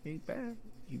 5 ain't bad.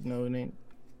 Even though it ain't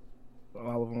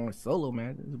all of them are solo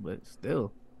matches, but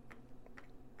still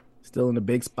in a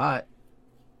big spot.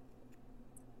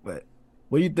 But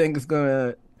what do you think is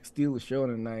gonna steal the show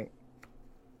tonight?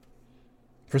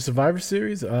 For Survivor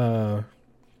Series,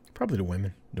 probably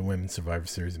the women's Survivor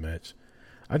Series match.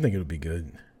 I think it'll be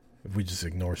good if we just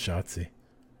ignore Shotzi.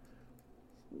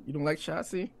 You don't like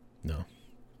Shotzi? No.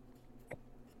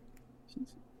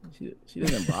 She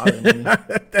doesn't bother me.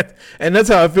 And that's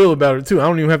how I feel about her, too. I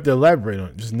don't even have to elaborate on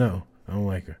it. Just know. I don't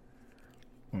like her.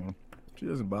 She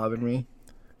doesn't bother me.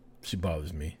 She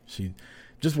bothers me.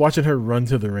 Just watching her run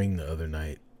to the ring the other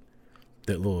night.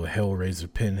 That little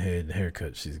Hellraiser pinhead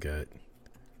haircut she's got.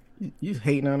 You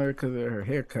hating on her because of her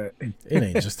haircut. It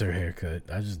ain't just her haircut.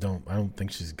 I don't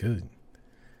think she's good.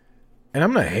 And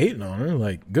I'm not hating on her.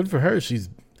 Like, good for her. She's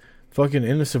fucking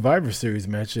in the Survivor Series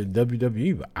match at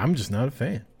WWE, but I'm just not a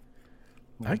fan.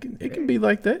 It can be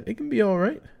like that. It can be all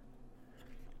right.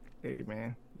 Hey,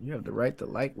 man, you have the right to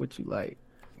like what you like.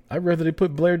 I'd rather they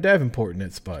put Blair Davenport in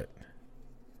that spot.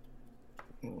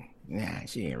 Nah,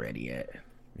 she ain't ready yet.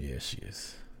 Yeah, she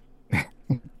is.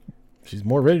 She's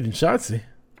more ready than Shotzi.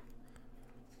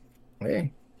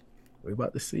 Hey, we're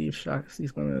about to see if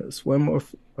Shotzi's gonna swim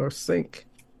or sink.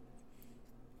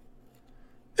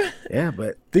 Yeah,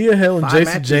 but Thea Hale and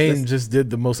Jacy Jane just did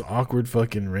the most awkward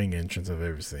fucking ring entrance I've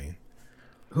ever seen.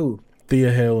 Who?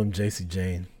 Thea Hale and Jacy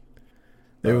Jane.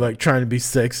 They were like trying to be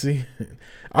sexy.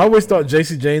 I always thought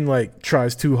Jacy Jane like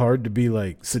tries too hard to be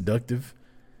like seductive,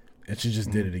 and she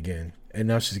just did it again. And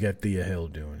now she's got Thea Hill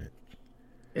doing it.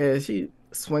 Yeah, she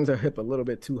swings her hip a little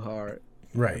bit too hard.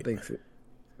 Right. I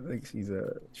think she's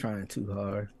trying too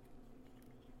hard.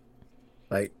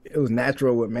 Like it was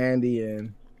natural with Mandy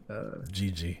and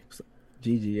Gigi.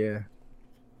 Yeah.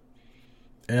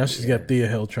 And now she's got Thea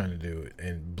Hill trying to do it,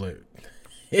 and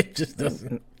it just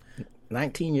doesn't.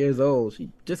 19 years old. She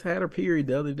just had her period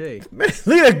the other day. Man,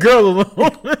 leave that girl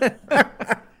alone.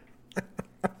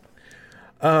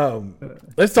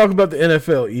 Let's talk about the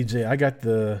NFL, EJ. I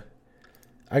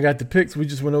got the picks. We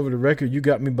just went over the record. You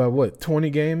got me by what? 20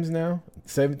 games now?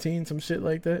 17, some shit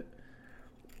like that.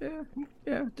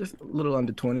 Yeah, just a little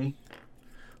under 20.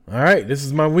 All right, this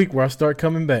is my week where I start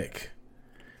coming back.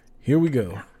 Here we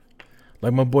go.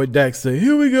 Like my boy Dax said,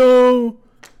 here we go.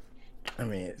 I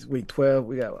mean, it's week 12.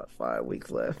 We got about 5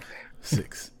 weeks left.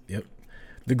 6. Yep.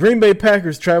 The Green Bay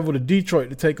Packers travel to Detroit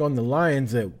to take on the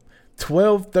Lions at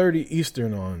 12:30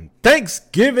 Eastern on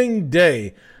Thanksgiving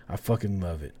Day. I fucking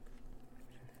love it.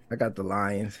 I got the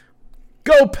Lions.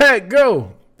 Go Pack,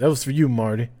 go! That was for you,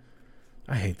 Marty.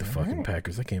 I hate the fucking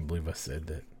Packers. I can't believe I said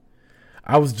that.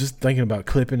 I was just thinking about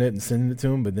clipping it and sending it to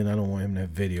him, but then I don't want him to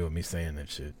have video of me saying that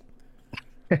shit.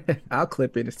 I'll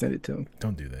clip it and send it to him.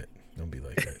 Don't do that. Don't be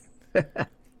like that.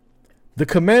 The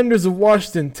Commanders of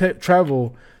Washington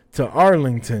travel to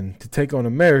Arlington to take on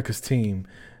America's team,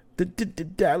 the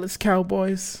Dallas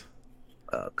Cowboys.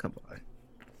 Oh, come on.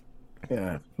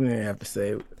 Yeah, we didn't have to say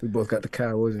it. We both got the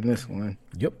Cowboys in this one.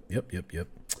 Yep.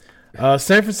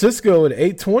 San Francisco at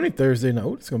 8:20 Thursday night.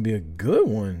 Oh, it's going to be a good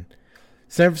one.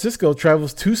 San Francisco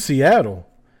travels to Seattle.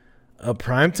 A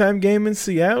primetime game in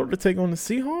Seattle to take on the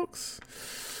Seahawks.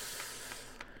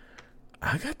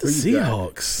 I got the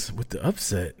Seahawks with the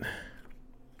upset.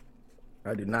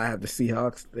 I did not have the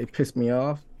Seahawks. They pissed me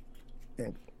off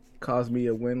and caused me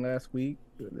a win last week.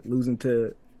 Losing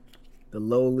to the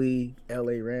lowly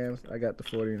LA Rams. I got the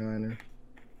 49ers.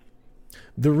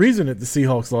 The reason that the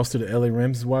Seahawks lost to the LA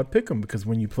Rams is why I pick them, because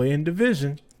when you play in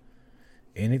division,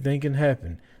 anything can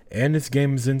happen. And this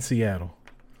game is in Seattle.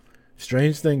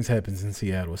 Strange things happens in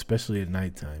Seattle, especially at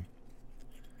nighttime.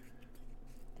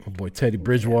 My boy Teddy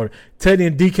Bridgewater. Teddy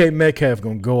and DK Metcalf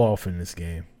going to go off in this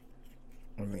game.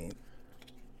 I mean,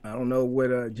 I don't know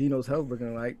what Geno's health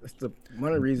looking like. That's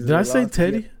one of the reasons. Did I say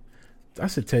Teddy? I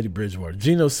said Teddy Bridgewater.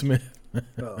 Geno Smith.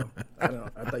 Oh, I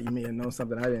thought you meant to know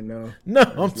something I didn't know. No,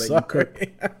 I'm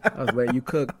sorry. I was letting you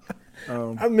cook.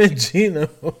 I meant Geno.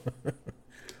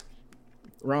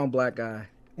 Wrong black guy.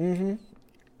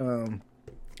 Mm-hmm.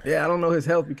 Yeah, I don't know his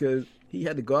health because he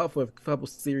had to go out for a couple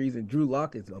series, and Drew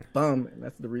Lock is a bum, and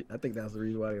that's I think that's the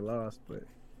reason why they lost. But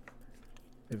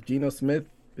if Geno Smith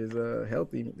is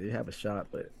healthy, they have a shot.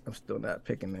 But I'm still not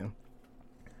picking them.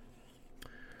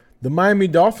 The Miami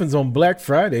Dolphins on Black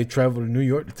Friday travel to New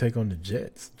York to take on the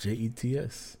Jets.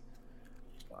 Jets.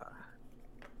 Wow.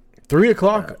 3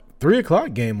 o'clock. 3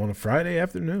 o'clock game on a Friday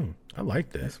afternoon. I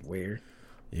like that. That's weird.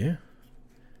 Yeah.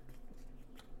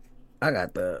 I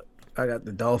got the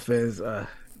Dolphins.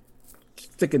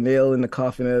 Stick a nail in the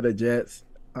coffin of the Jets.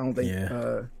 I don't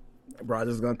think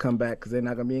Rodgers is gonna come back because they're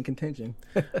not gonna be in contention.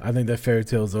 I think that fairy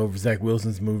tale's over. Zach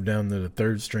Wilson's moved down to the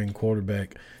third string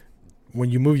quarterback. When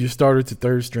you move your starter to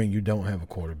third string, you don't have a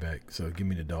quarterback. So give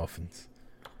me the Dolphins.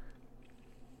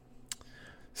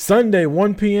 Sunday,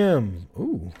 1 p.m.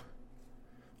 Ooh.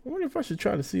 I wonder if I should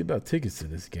try to see about tickets to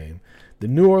this game. The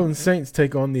New Orleans Saints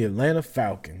take on the Atlanta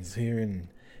Falcons here in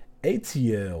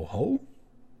ATL. Ho?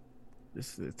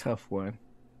 This is a tough one.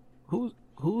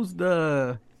 Who's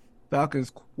the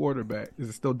Falcons quarterback? Is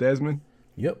it still Desmond?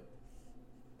 Yep.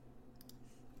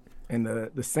 And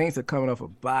the Saints are coming off a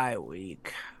bye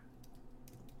week.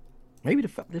 Maybe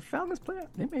the Falcons play.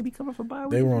 They may be coming for bye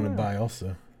week. They were on a bye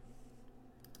also.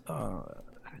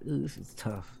 This is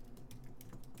tough.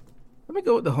 Let me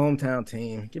go with the hometown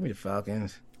team. Give me the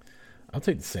Falcons. I'll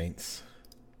take the Saints.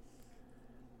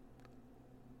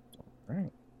 All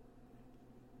right.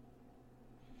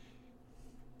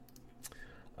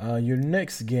 Your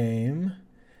next game,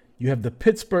 you have the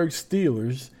Pittsburgh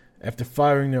Steelers, after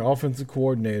firing their offensive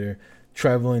coordinator,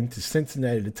 traveling to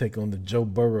Cincinnati to take on the Joe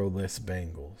Burrow-less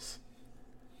Bengals.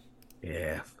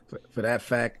 Yeah, for that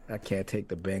fact, I can't take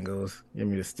the Bengals. Give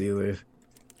me the Steelers.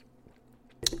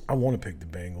 I want to pick the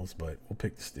Bengals, but we'll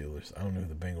pick the Steelers. I don't know who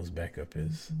the Bengals' backup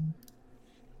is.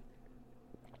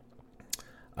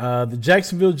 The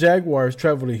Jacksonville Jaguars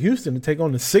travel to Houston to take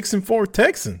on the 6-4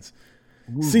 Texans.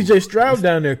 Ooh. C.J. Stroud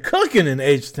down there cooking in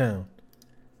H-Town.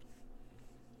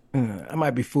 I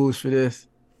might be foolish for this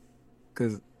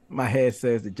because my head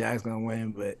says the Jags gonna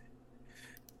win, but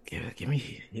give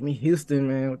me Houston,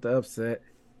 man, with the upset.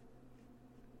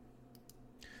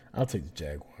 I'll take the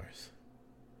Jaguars.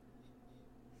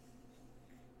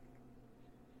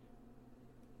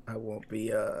 I won't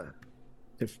be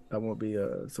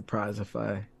surprised if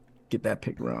I get that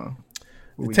pick wrong.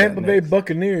 The Tampa Bay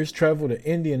Buccaneers travel to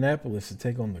Indianapolis to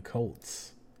take on the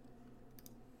Colts.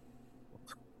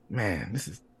 Man, this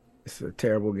is a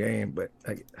terrible game, but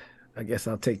I guess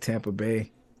I'll take Tampa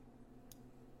Bay.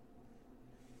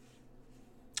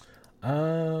 Give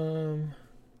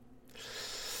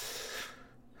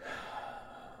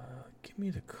me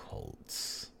the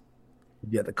Colts.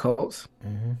 Yeah, the Colts.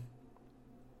 Mm-hmm.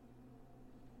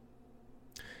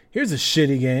 Here's a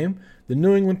shitty game. The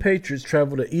New England Patriots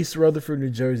travel to East Rutherford, New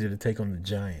Jersey to take on the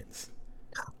Giants.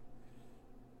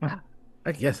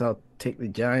 I guess I'll take the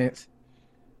Giants.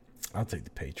 I'll take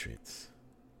the Patriots.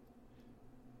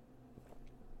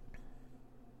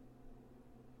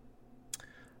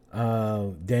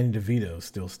 Danny DeVito's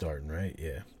still starting, right?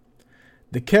 Yeah.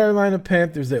 The Carolina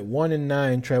Panthers at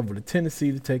 1-9 travel to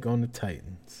Tennessee to take on the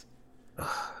Titans.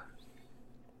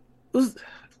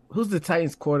 Who's the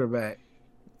Titans quarterback?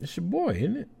 It's your boy,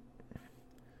 isn't it?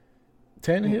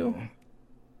 Tannehill?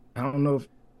 I don't know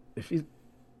if he's.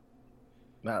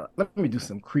 Now, let me do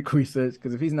some quick research,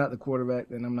 because if he's not the quarterback,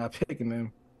 then I'm not picking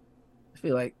him. I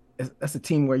feel like that's a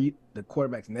team where the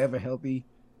quarterback's never healthy.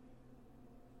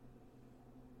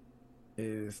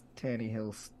 Is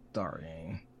Tannehill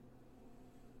starting?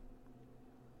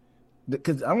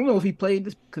 Because I don't know if he played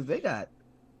this, because they got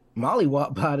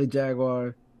mollywopped by the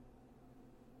Jaguars.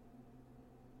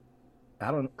 I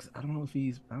don't know if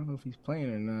he's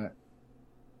playing or not.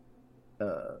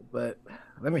 But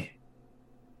let me.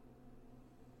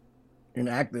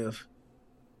 Inactive.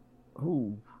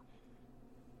 Who?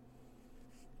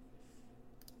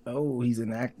 Oh, he's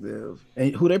inactive.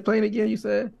 And who they playing again, you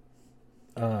said?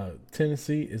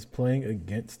 Tennessee is playing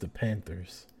against the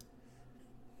Panthers.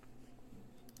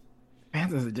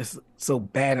 Panthers are just so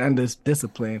bad under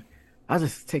discipline. I'll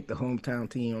just take the hometown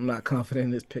team. I'm not confident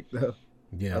in this pick, though.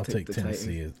 Yeah, I'll take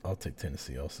Tennessee. Titans. I'll take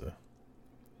Tennessee also.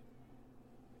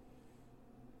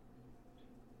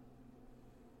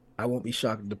 I won't be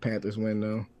shocked if the Panthers win,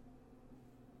 though.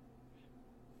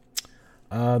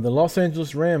 The Los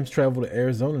Angeles Rams travel to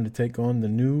Arizona to take on the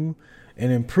new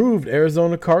and improved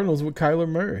Arizona Cardinals with Kyler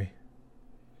Murray.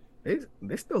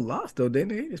 They still lost, though, didn't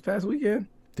they, this past weekend?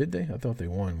 Did they? I thought they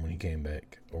won when he came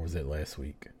back. Or was that last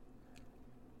week?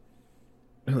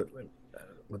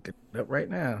 Look it up right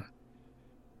now.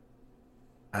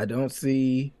 I don't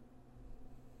see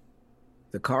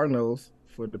the Cardinals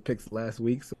for the picks last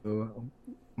week, so I'm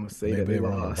going to say that they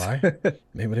lost.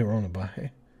 Maybe they were on a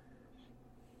bye.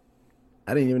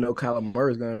 I didn't even know Kyler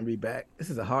Murray's going to be back.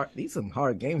 These some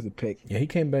hard games to pick. Yeah, he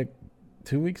came back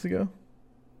 2 weeks ago.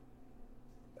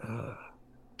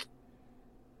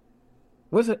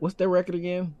 What's their record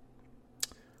again?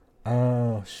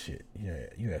 Oh shit! Yeah,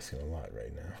 you're asking a lot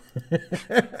right now.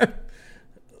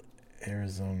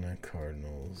 Arizona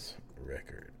Cardinals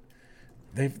record.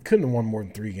 They couldn't have won more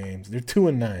than 3 games. They're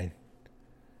 2-9.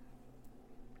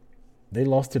 They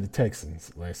lost to the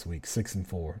Texans last week,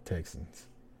 6-4 Texans.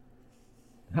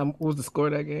 What was the score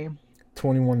of that game?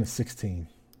 21-16.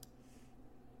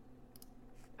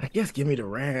 I guess give me the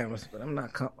Rams, but I'm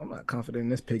not confident in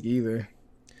this pick either.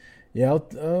 Yeah,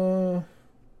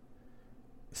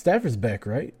 Stafford's back,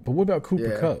 right? But what about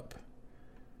Cooper Kupp?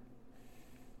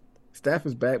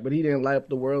 Stafford's back, but he didn't light up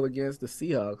the world against the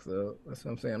Seahawks, so that's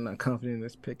what I'm saying. I'm not confident in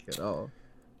this pick at all.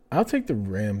 I'll take the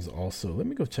Rams also. Let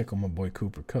me go check on my boy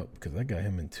Cooper Kupp, because I got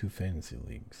him in 2 fantasy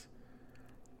leagues.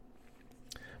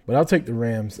 But I'll take the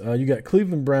Rams. You got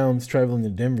Cleveland Browns traveling to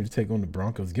Denver to take on the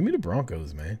Broncos. Give me the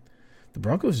Broncos, man. The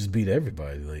Broncos just beat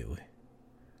everybody lately.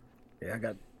 Yeah,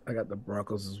 I got the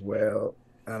Broncos as well.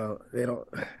 Cleveland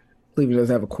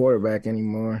doesn't have a quarterback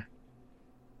anymore.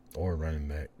 Or a running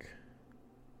back.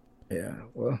 Yeah,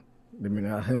 well, they've been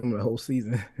out him the whole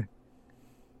season.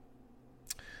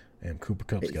 And Cooper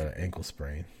Kupp's got an ankle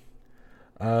sprain.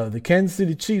 The Kansas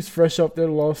City Chiefs, fresh off their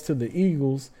loss to the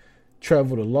Eagles,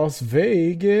 travel to Las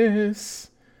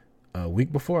Vegas a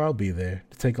week before I'll be there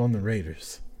to take on the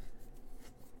Raiders.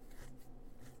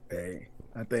 Hey,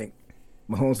 I think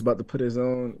Mahomes about to put his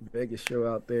own Vegas show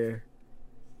out there.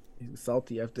 He's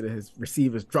salty after his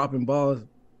receivers dropping balls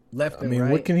left and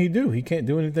right. What can he do? He can't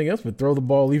do anything else but throw the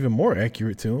ball even more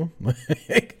accurate to him.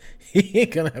 He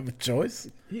ain't going to have a choice.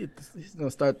 He's going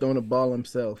to start throwing the ball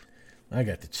himself. I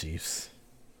got the Chiefs.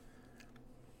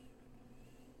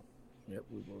 Yep,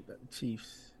 we both got the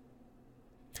Chiefs.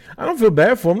 I don't feel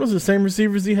bad for him. Those are the same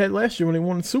receivers he had last year when they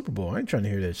won the Super Bowl. I ain't trying to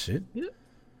hear that shit. Yeah.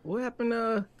 What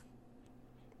happened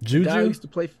Juju? Guy used to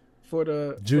play for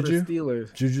the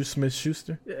Steelers. Juju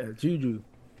Smith-Schuster? Yeah, Juju.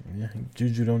 Yeah,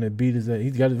 Juju on that beat is that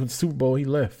he got his Super Bowl, he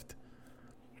left.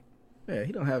 Yeah,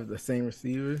 he don't have the same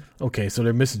receiver. Okay, so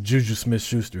they're missing Juju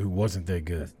Smith-Schuster, who wasn't that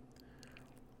good.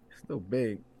 That's still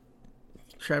big.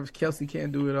 Travis Kelce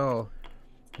can't do it all.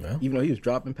 Well, Even though he was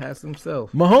dropping past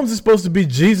himself. Mahomes is supposed to be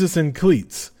Jesus in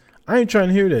cleats. I ain't trying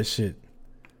to hear that shit.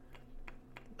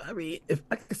 I mean, if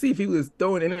I could see if he was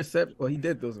throwing interceptions, well, he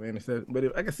did throw some interceptions. But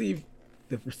if I could see if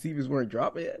the receivers weren't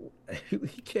dropping it, he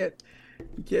can't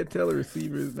tell the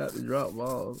receivers not to drop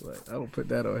balls. Like, I don't put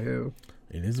that on him.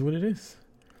 It is what it is.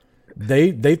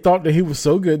 They thought that he was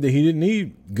so good that he didn't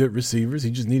need good receivers.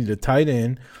 He just needed a tight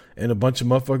end and a bunch of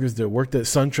motherfuckers that worked at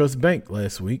SunTrust Bank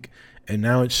last week. And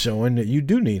now it's showing that you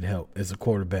do need help as a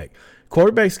quarterback.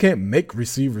 Quarterbacks can't make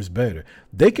receivers better.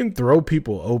 They can throw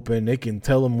people open. They can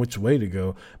tell them which way to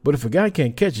go. But if a guy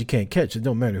can't catch, he can't catch. It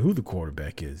don't matter who the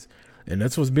quarterback is. And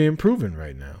that's what's being proven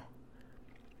right now.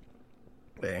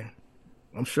 Man,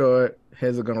 I'm sure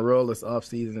heads are going to roll this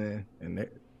offseason, and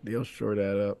they'll shore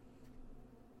that up.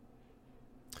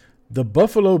 The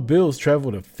Buffalo Bills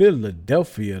travel to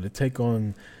Philadelphia to take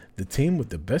on the team with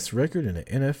the best record in the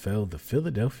NFL, the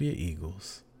Philadelphia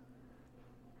Eagles.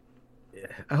 Yeah,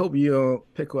 I hope you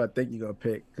don't pick who I think you're going to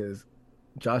pick, because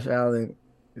Josh Allen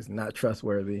is not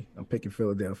trustworthy. I'm picking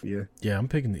Philadelphia. Yeah, I'm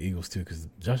picking the Eagles too because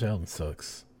Josh Allen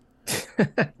sucks.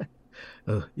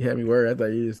 Oh, you had me worried. I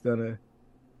thought you were just going to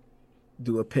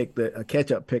do a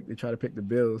catch-up pick to try to pick the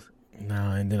Bills.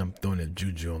 Nah, and then I'm throwing a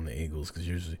juju on the Eagles because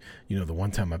usually, the one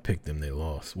time I picked them, they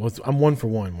lost. Well, I'm 1 for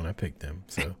 1 when I picked them.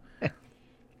 So,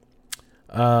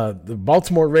 the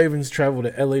Baltimore Ravens travel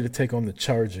to LA to take on the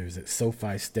Chargers at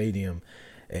SoFi Stadium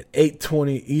at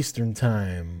 8:20 Eastern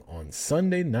Time on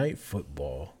Sunday Night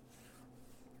Football.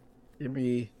 Give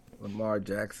me Lamar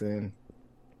Jackson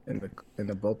and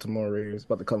the Baltimore Ravens.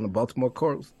 About to call them the Baltimore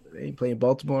Colts. They ain't playing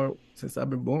Baltimore since I've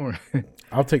been born.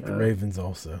 I'll take the Ravens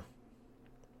also.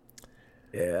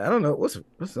 Yeah, I don't know what's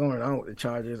going on with the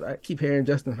Chargers. I keep hearing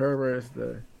Justin Herbert is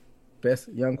the best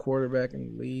young quarterback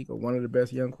in the league, or one of the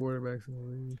best young quarterbacks in the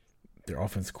league. Their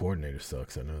offense coordinator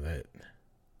sucks. I know that.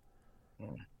 I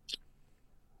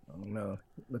don't know.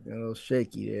 Looking a little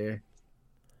shaky there.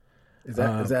 Is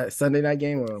that Sunday night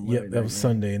game or Monday Yep, that was game?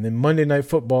 Sunday. And then Monday Night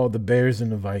Football, the Bears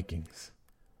and the Vikings.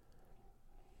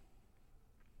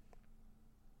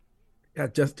 Yeah,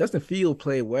 Justin Field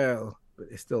played well, but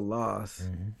it still lost.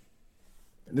 Mm-hmm.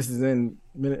 This is in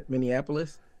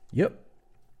Minneapolis. Yep.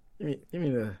 Give me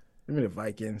the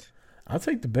Vikings. I'll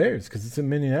take the Bears because it's in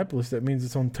Minneapolis. That means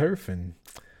it's on turf, and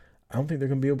I don't think they're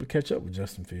going to be able to catch up with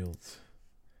Justin Fields.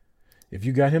 If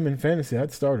you got him in fantasy,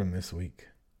 I'd start him this week.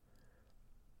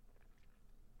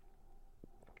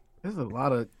 There's a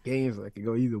lot of games that could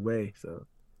go either way. So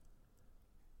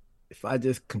if I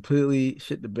just completely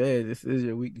shit the bed, this is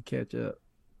your week to catch up.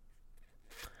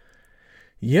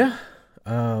 Yeah.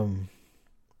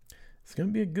 It's going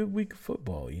to be a good week of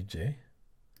football, EJ.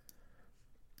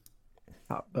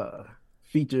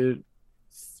 Featured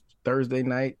Thursday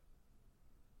night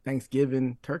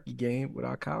Thanksgiving turkey game with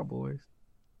our Cowboys,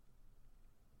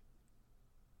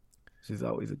 which is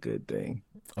always a good thing.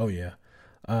 Oh, yeah.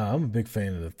 I'm a big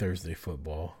fan of the Thursday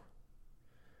football.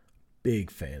 Big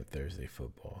fan of Thursday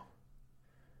football.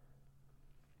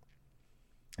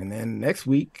 And then next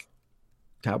week,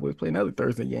 Cowboys play another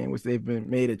Thursday game, which they've been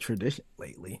made a tradition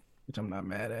lately, which I'm not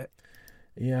mad at.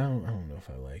 Yeah, I don't know if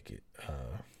I like it.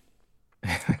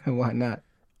 Why not?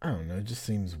 I don't know. It just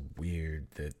seems weird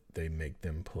that they make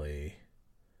them play.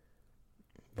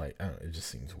 Like, I don't know, it just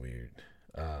seems weird.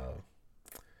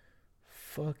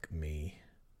 Fuck me.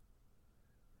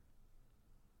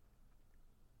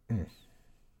 Well,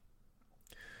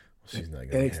 she's not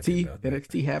gonna be happy about that.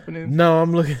 NXT happening? No,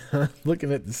 I'm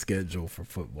looking at the schedule for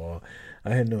football.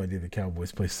 I had no idea the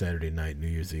Cowboys play Saturday night, New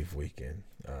Year's Eve weekend.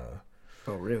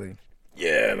 Oh, really?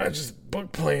 Yeah, and I just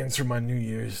booked plans for my New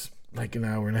Year's like an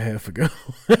hour and a half ago.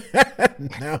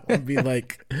 Now I'll be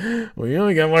like, well, you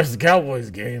only got to watch the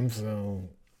Cowboys game, so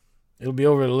it'll be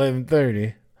over at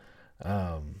 11:30.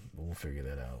 We'll figure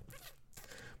that out.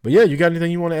 But yeah, you got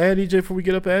anything you want to add, EJ, before we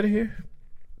get up out of here?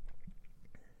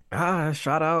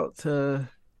 Shout out to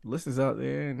listeners out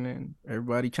there, and then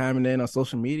everybody chiming in on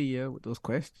social media with those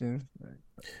questions.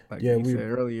 Like we said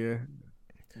earlier,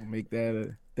 we'll make that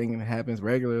a thing that happens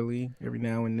regularly every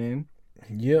now and then.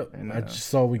 Yep. And I just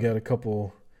saw we got a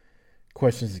couple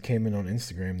questions that came in on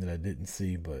Instagram that I didn't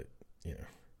see, but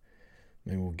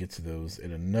maybe we'll get to those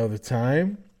at another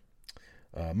time.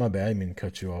 My bad, I didn't mean to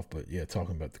cut you off, but yeah,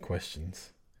 talking about the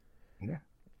questions. Yeah.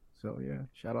 So yeah,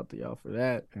 shout out to y'all for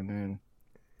that. And then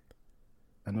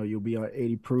I know you'll be on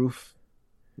 80 Proof.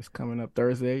 It's coming up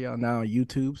Thursday. Y'all now on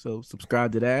YouTube, so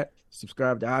subscribe to that.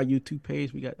 Subscribe to our YouTube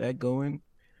page. We got that going.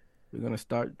 We're gonna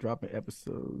start dropping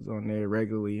episodes on there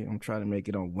regularly. I'm trying to make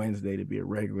it on Wednesday to be a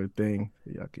regular thing,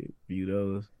 so y'all could view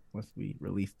those once we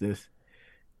release this.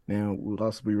 Now we'll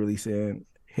also be releasing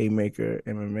Haymaker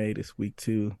MMA this week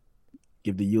too.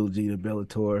 Give the eulogy to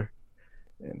Bellator,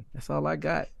 and that's all I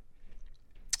got.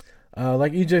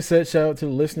 Like EJ said, shout out to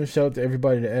the listeners, shout out to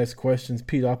everybody that asked questions.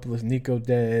 Peteopolis, Nico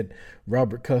Dad,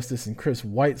 Robert Custis, and Chris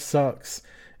White Sox.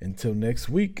 Until next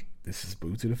week, this is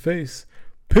Boo to the Face.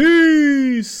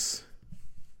 Peace!